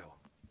Israel.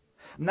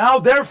 Now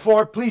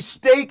therefore, please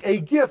take a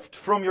gift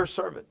from your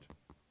servant.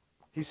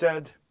 He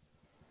said,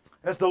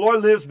 as the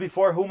Lord lives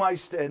before whom I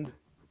stand,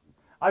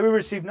 I will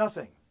receive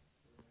nothing.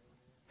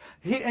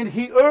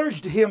 He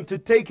urged him to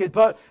take it,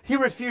 but he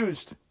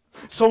refused.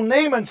 So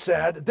Naaman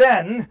said,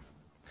 then,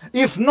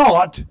 if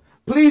not,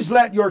 please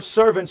let your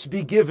servants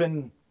be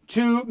given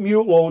 2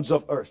 mule loads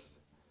of earth.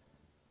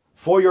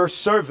 For your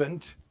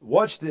servant,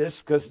 watch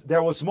this, because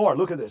there was more.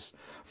 Look at this.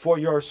 For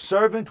your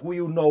servant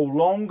will no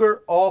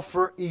longer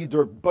offer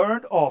either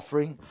burnt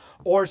offering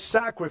or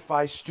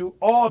sacrifice to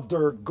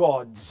other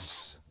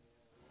gods,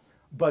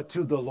 but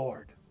to the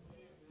Lord.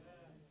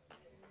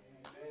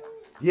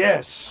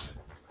 Yes.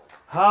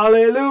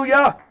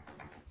 Hallelujah.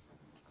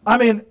 I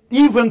mean,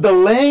 even the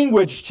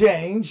language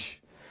changed.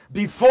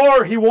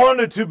 Before he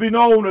wanted to be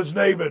known as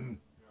Naaman.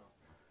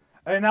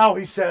 And now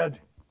he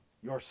said,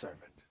 your servant.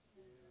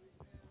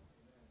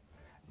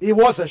 It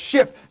was a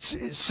shift.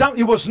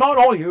 It was not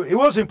only, it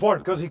was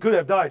important because he could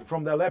have died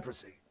from that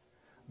leprosy.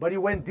 But he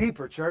went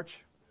deeper,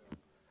 church.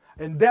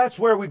 And that's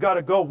where we got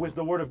to go with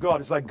the Word of God.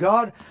 It's like,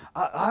 God,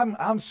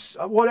 I'm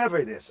whatever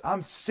it is,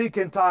 I'm sick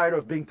and tired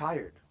of being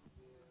tired.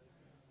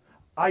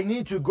 I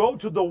need to go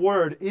to the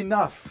Word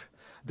enough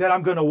that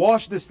I'm going to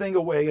wash this thing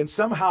away, and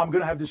somehow I'm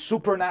going to have this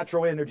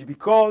supernatural energy,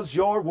 because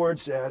your Word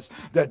says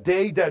that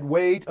they that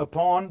wait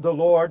upon the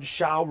Lord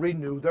shall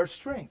renew their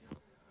strength.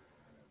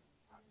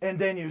 And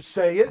then you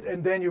say it,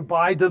 and then you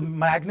buy the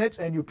magnets,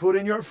 and you put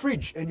in your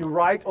fridge, and you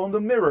write on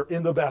the mirror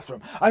in the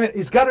bathroom. I mean,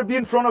 it's got to be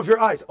in front of your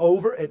eyes,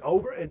 over and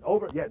over and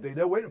over. Yeah, they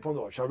that wait upon the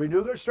Lord shall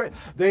renew their strength.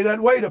 They that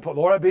wait upon,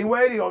 Lord, I've been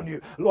waiting on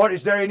you. Lord,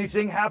 is there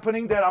anything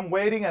happening that I'm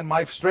waiting and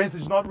my strength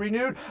is not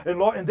renewed? And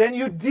Lord, and then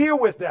you deal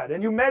with that,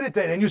 and you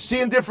meditate, and you see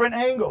in different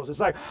angles. It's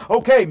like,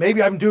 okay,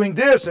 maybe I'm doing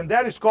this, and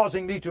that is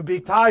causing me to be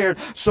tired.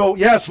 So,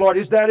 yes, Lord,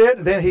 is that it?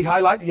 And then he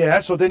highlights,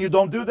 yes, so then you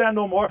don't do that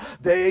no more.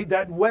 They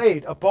that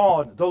wait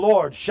upon the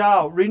Lord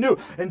shall renew.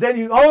 And then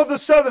you all of a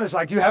sudden it's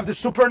like you have the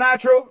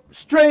supernatural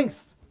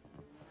strength.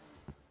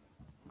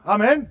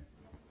 Amen.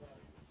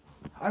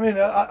 I mean,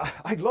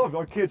 I love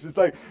our kids. It's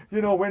like,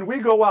 you know, when we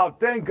go out,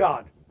 thank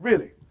God,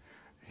 really,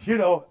 you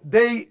know,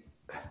 they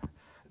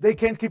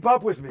can't keep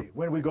up with me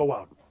when we go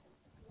out.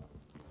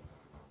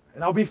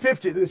 And I'll be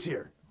 50 this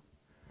year.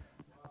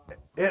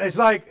 And it's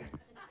like,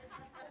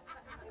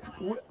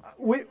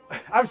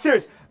 I'm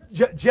serious.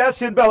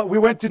 Jesse and Bella, we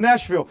went to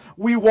Nashville.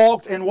 We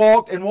walked and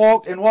walked and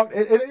walked and walked.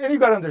 And you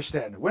got to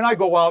understand, when I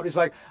go out, it's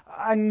like,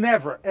 I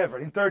never, ever,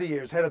 in 30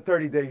 years, had a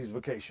 30 days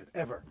vacation,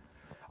 ever.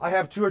 I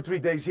have 2 or 3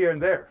 days here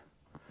and there.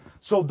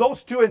 So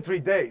those 2 and 3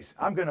 days,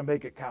 I'm going to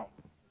make it count.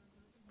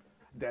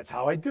 That's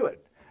how I do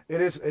it.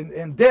 It is,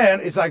 and then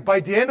it's like,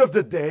 by the end of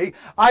the day,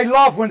 I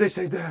love when they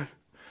say, Dad,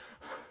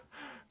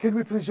 can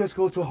we please just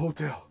go to a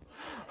hotel?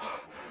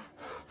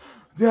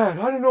 Dad,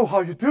 I don't know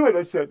how you do it.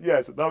 I said,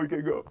 yes, now we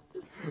can go.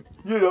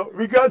 You know,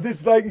 because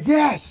it's like,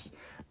 yes,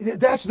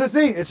 that's the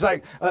thing. It's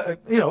like,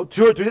 you know,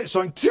 2 or 3 days. So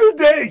in 2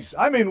 days,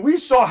 I mean, we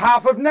saw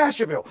half of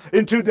Nashville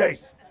in 2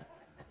 days.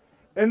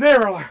 And they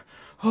were like,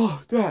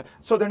 oh, Dad.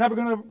 So they're never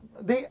going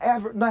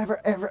to, never,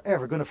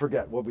 ever going to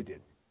forget what we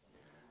did.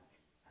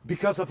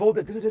 Because of all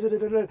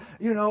the,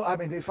 you know, I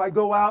mean, if I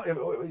go out, if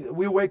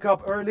we wake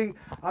up early,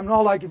 I'm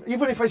not like,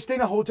 even if I stay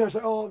in a hotel, it's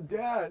like, oh,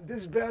 Dad,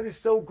 this bed is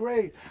so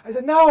great. I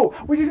said, no,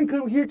 we didn't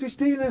come here to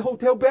stay in a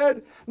hotel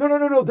bed.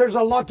 No, there's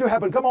a lot to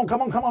happen. Come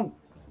on.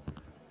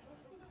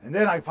 And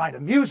then I find the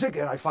music,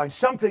 and I find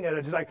something, and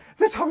it's like,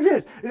 that's how it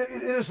is.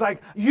 It is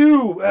like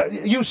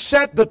you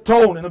set the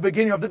tone in the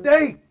beginning of the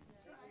day.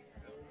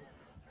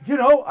 You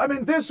know, I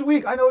mean, this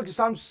week, I know it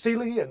sounds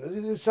silly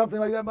and something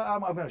like that, but I'm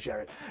going to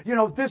share it. You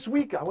know, this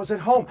week I was at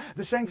home.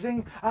 The same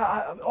thing,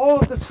 all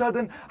of a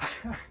sudden,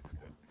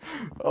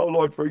 oh,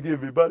 Lord,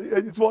 forgive me, but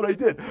it's what I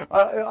did.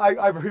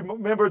 I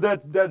remember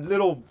that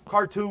little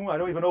cartoon. I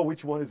don't even know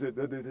which one is it.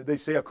 They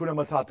say Hakuna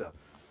Matata.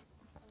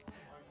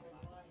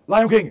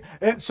 Lion King.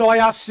 And so I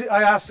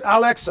asked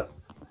Alexa.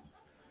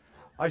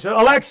 I said,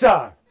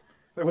 Alexa,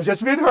 it was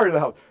just me and her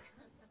now.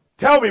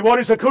 Tell me, what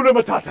is Hakuna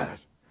Matata?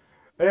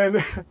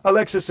 And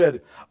Alexa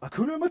said,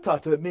 Hakuna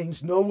Matata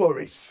means no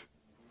worries.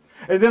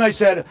 And then I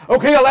said,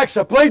 okay,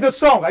 Alexa, play the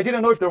song. I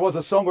didn't know if there was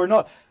a song or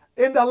not.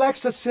 And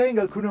Alexa sang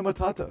Hakuna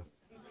Matata.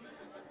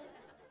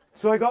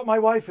 So I got my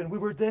wife and we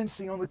were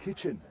dancing on the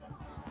kitchen.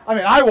 I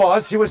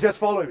mean, she was just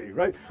following me,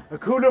 right?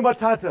 Hakuna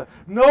Matata,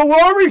 no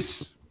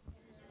worries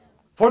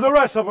for the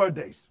rest of our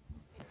days.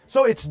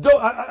 So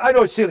I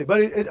know it's silly,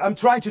 but I'm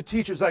trying to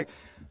teach. It's like,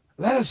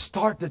 let us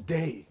start the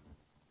day.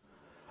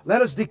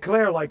 Let us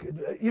declare, like,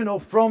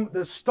 from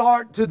the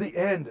start to the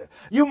end.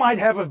 You might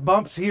have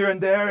bumps here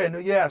and there,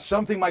 and yeah,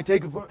 something might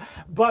take,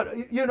 but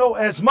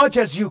as much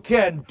as you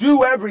can,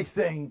 do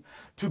everything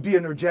to be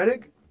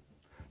energetic,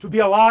 to be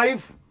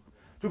alive,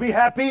 to be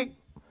happy.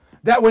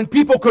 That when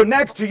people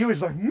connect to you,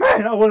 it's like,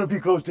 man, I want to be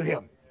close to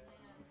him.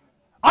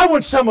 I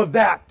want some of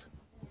that.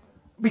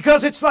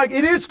 Because it's like,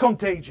 it is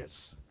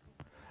contagious.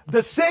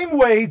 The same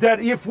way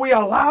that if we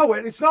allow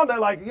it, it's not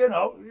that like,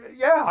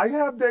 yeah, I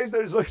have days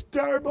that is like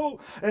terrible,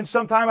 and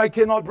sometimes I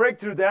cannot break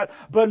through that.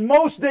 But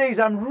most days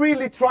I'm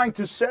really trying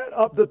to set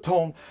up the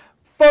tone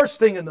first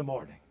thing in the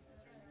morning.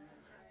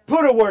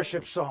 Put a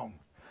worship song.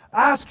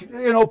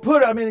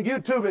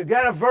 YouTube,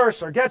 get a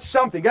verse or get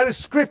something, get a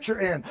scripture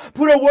in.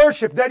 Put a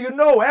worship that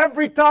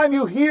every time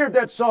you hear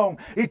that song,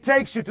 it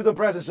takes you to the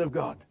presence of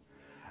God.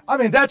 I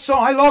mean, that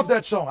song, I love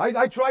that song.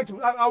 I try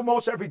to,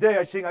 almost every day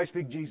I sing, I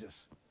Speak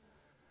Jesus.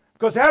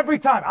 Because every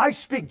time I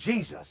speak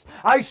Jesus,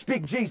 I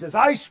speak Jesus,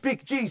 I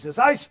speak Jesus,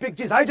 I speak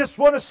Jesus. I just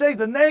want to say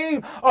the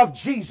name of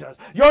Jesus.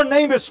 Your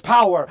name is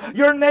power.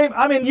 Your name,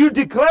 you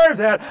declare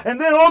that, and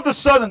then all of a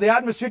sudden the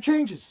atmosphere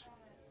changes.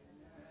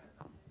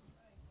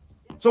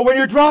 So when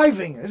you're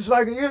driving, it's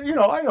like,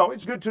 I know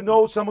it's good to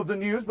know some of the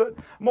news, but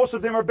most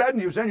of them are bad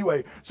news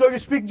anyway. So you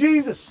speak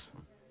Jesus,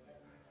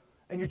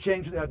 and you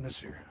change the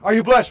atmosphere. Are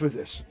you blessed with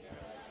this?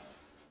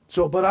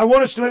 But I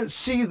want us to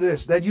see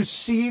this, that you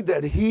see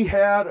that he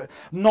had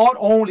not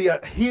only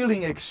a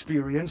healing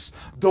experience,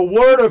 the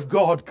Word of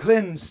God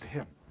cleansed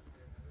him.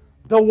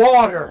 The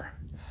water,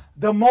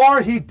 the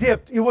more he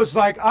dipped, it was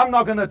like, I'm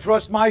not going to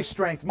trust my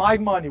strength, my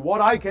money, what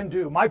I can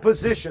do, my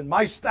position,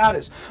 my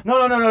status.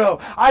 No.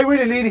 I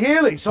really need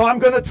healing, so I'm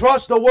going to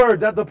trust the Word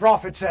that the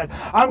prophet said.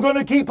 I'm going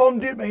to keep on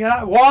dipping.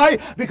 Why?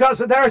 Because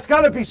there's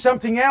got to be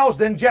something else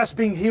than just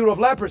being healed of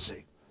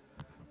leprosy.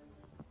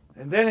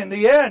 And then in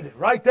the end,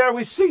 right there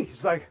we see,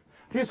 it's like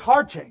his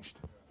heart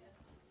changed.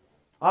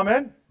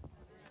 Amen?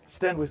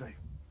 Stand with me.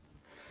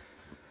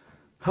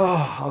 Oh,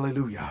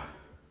 hallelujah.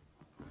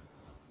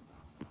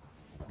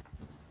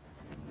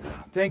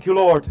 Thank you,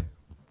 Lord.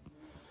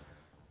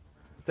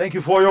 Thank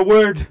you for your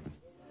word.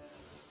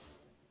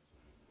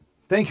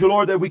 Thank you,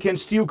 Lord, that we can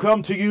still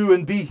come to you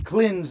and be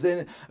cleansed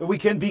and we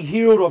can be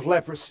healed of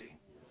leprosy.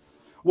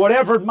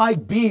 Whatever it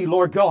might be,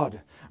 Lord God,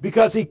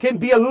 because it can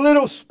be a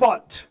little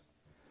spot,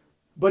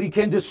 but it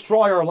can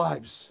destroy our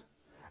lives.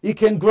 It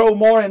can grow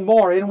more and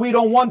more, and we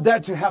don't want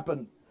that to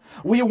happen.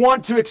 We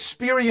want to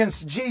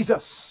experience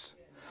Jesus,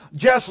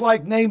 just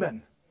like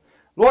Naaman.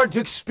 Lord,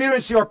 to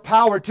experience your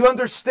power, to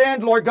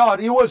understand, Lord God,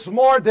 it was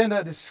more than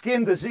a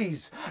skin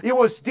disease. It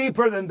was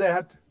deeper than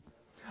that.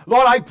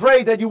 Lord, I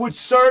pray that you would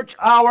search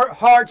our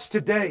hearts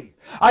today.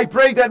 I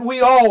pray that we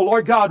all,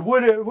 Lord God,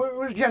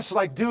 would just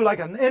do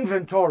an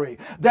inventory,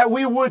 that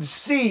we would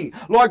see,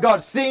 Lord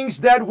God,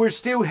 things that we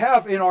still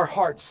have in our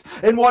hearts.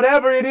 And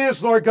whatever it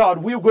is, Lord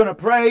God, we're going to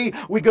pray,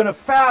 we're going to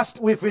fast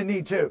if we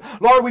need to.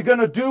 Lord, we're going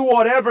to do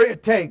whatever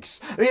it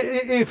takes.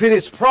 If it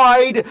is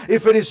pride,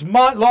 if it is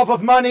love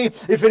of money,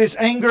 if it is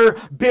anger,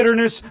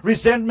 bitterness,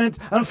 resentment,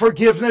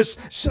 unforgiveness.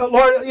 So,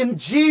 Lord, in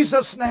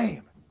Jesus'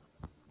 name,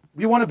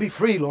 we want to be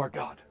free, Lord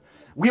God.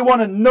 We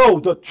want to know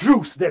the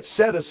truth that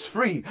set us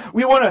free.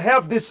 We want to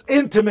have this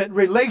intimate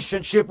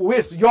relationship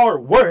with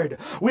your word.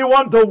 We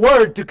want the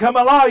word to come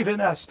alive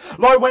in us.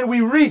 Lord, when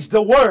we read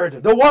the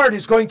word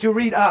is going to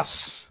read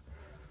us.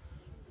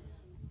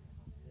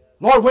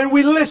 Lord, when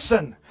we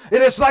listen,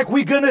 it is like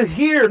we're going to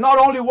hear not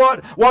only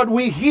what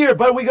we hear,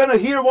 but we're going to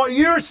hear what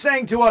you're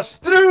saying to us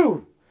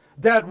through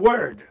that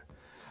word.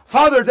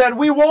 Father, that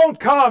we won't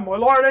come,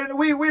 Lord, and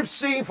we've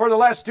seen for the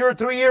last 2 or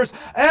 3 years,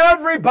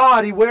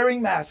 everybody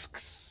wearing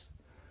masks.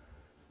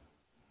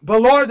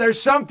 But Lord,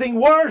 there's something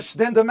worse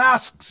than the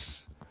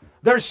masks.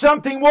 There's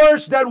something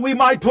worse that we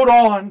might put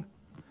on.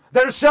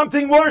 There's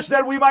something worse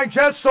that we might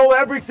just so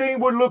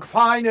everything would look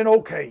fine and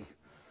okay.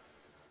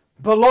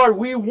 But Lord,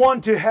 we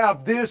want to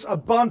have this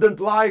abundant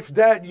life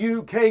that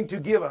you came to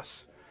give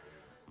us.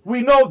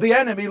 We know the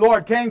enemy,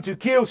 Lord, came to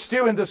kill,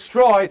 steal, and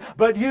destroy,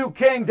 but you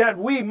came that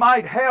we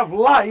might have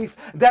life,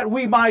 that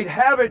we might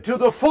have it to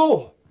the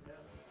full.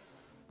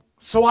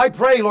 So I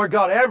pray, Lord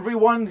God,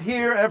 everyone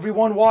here,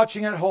 everyone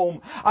watching at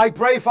home, I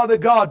pray, Father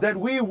God, that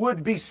we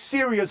would be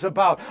serious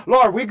about,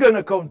 Lord, we're going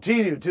to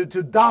continue to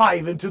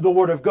dive into the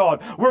Word of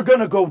God. We're going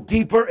to go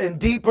deeper and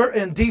deeper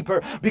and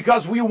deeper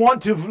because we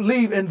want to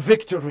live in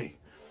victory.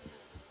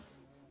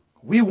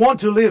 We want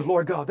to live,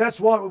 Lord God. That's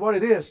what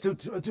it is,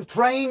 to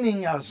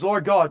training us,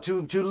 Lord God,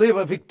 to live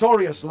a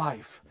victorious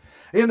life.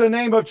 In the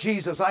name of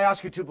Jesus, I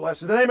ask you to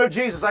bless. In the name of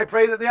Jesus, I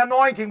pray that the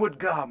anointing would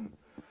come.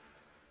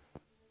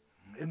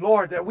 And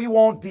Lord, that we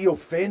won't be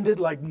offended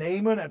like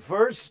Naaman at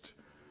first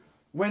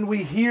when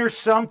we hear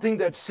something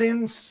that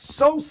seems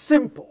so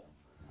simple,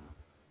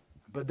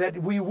 but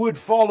that we would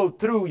follow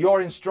through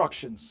your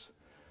instructions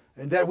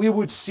and that we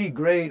would see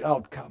great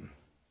outcome.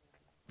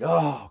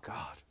 Oh,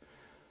 God.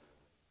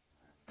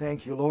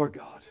 Thank you, Lord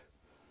God.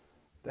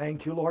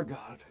 Thank you, Lord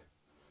God.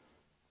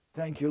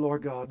 Thank you,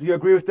 Lord God. Do you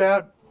agree with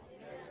that?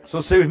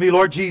 So say with me,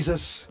 Lord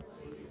Jesus,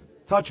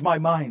 touch my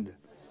mind,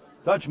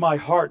 touch my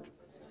heart.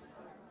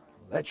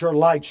 Let your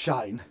light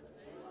shine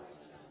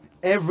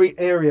every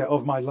area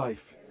of my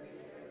life.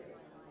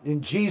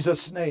 In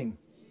Jesus' name,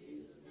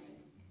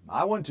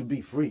 I want to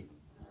be free.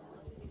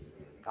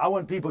 I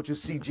want people to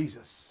see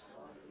Jesus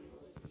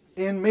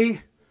in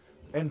me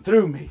and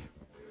through me.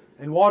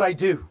 And what I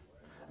do,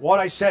 what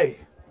I say,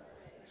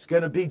 it's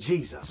going to be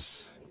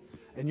Jesus.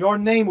 And your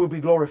name will be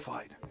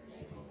glorified.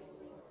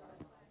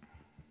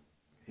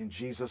 In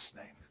Jesus'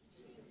 name.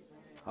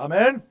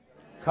 Amen.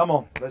 Come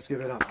on, let's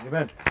give it up.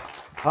 Amen.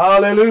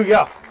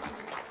 Hallelujah.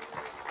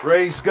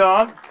 Praise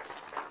God.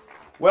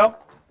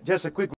 Well, just a quick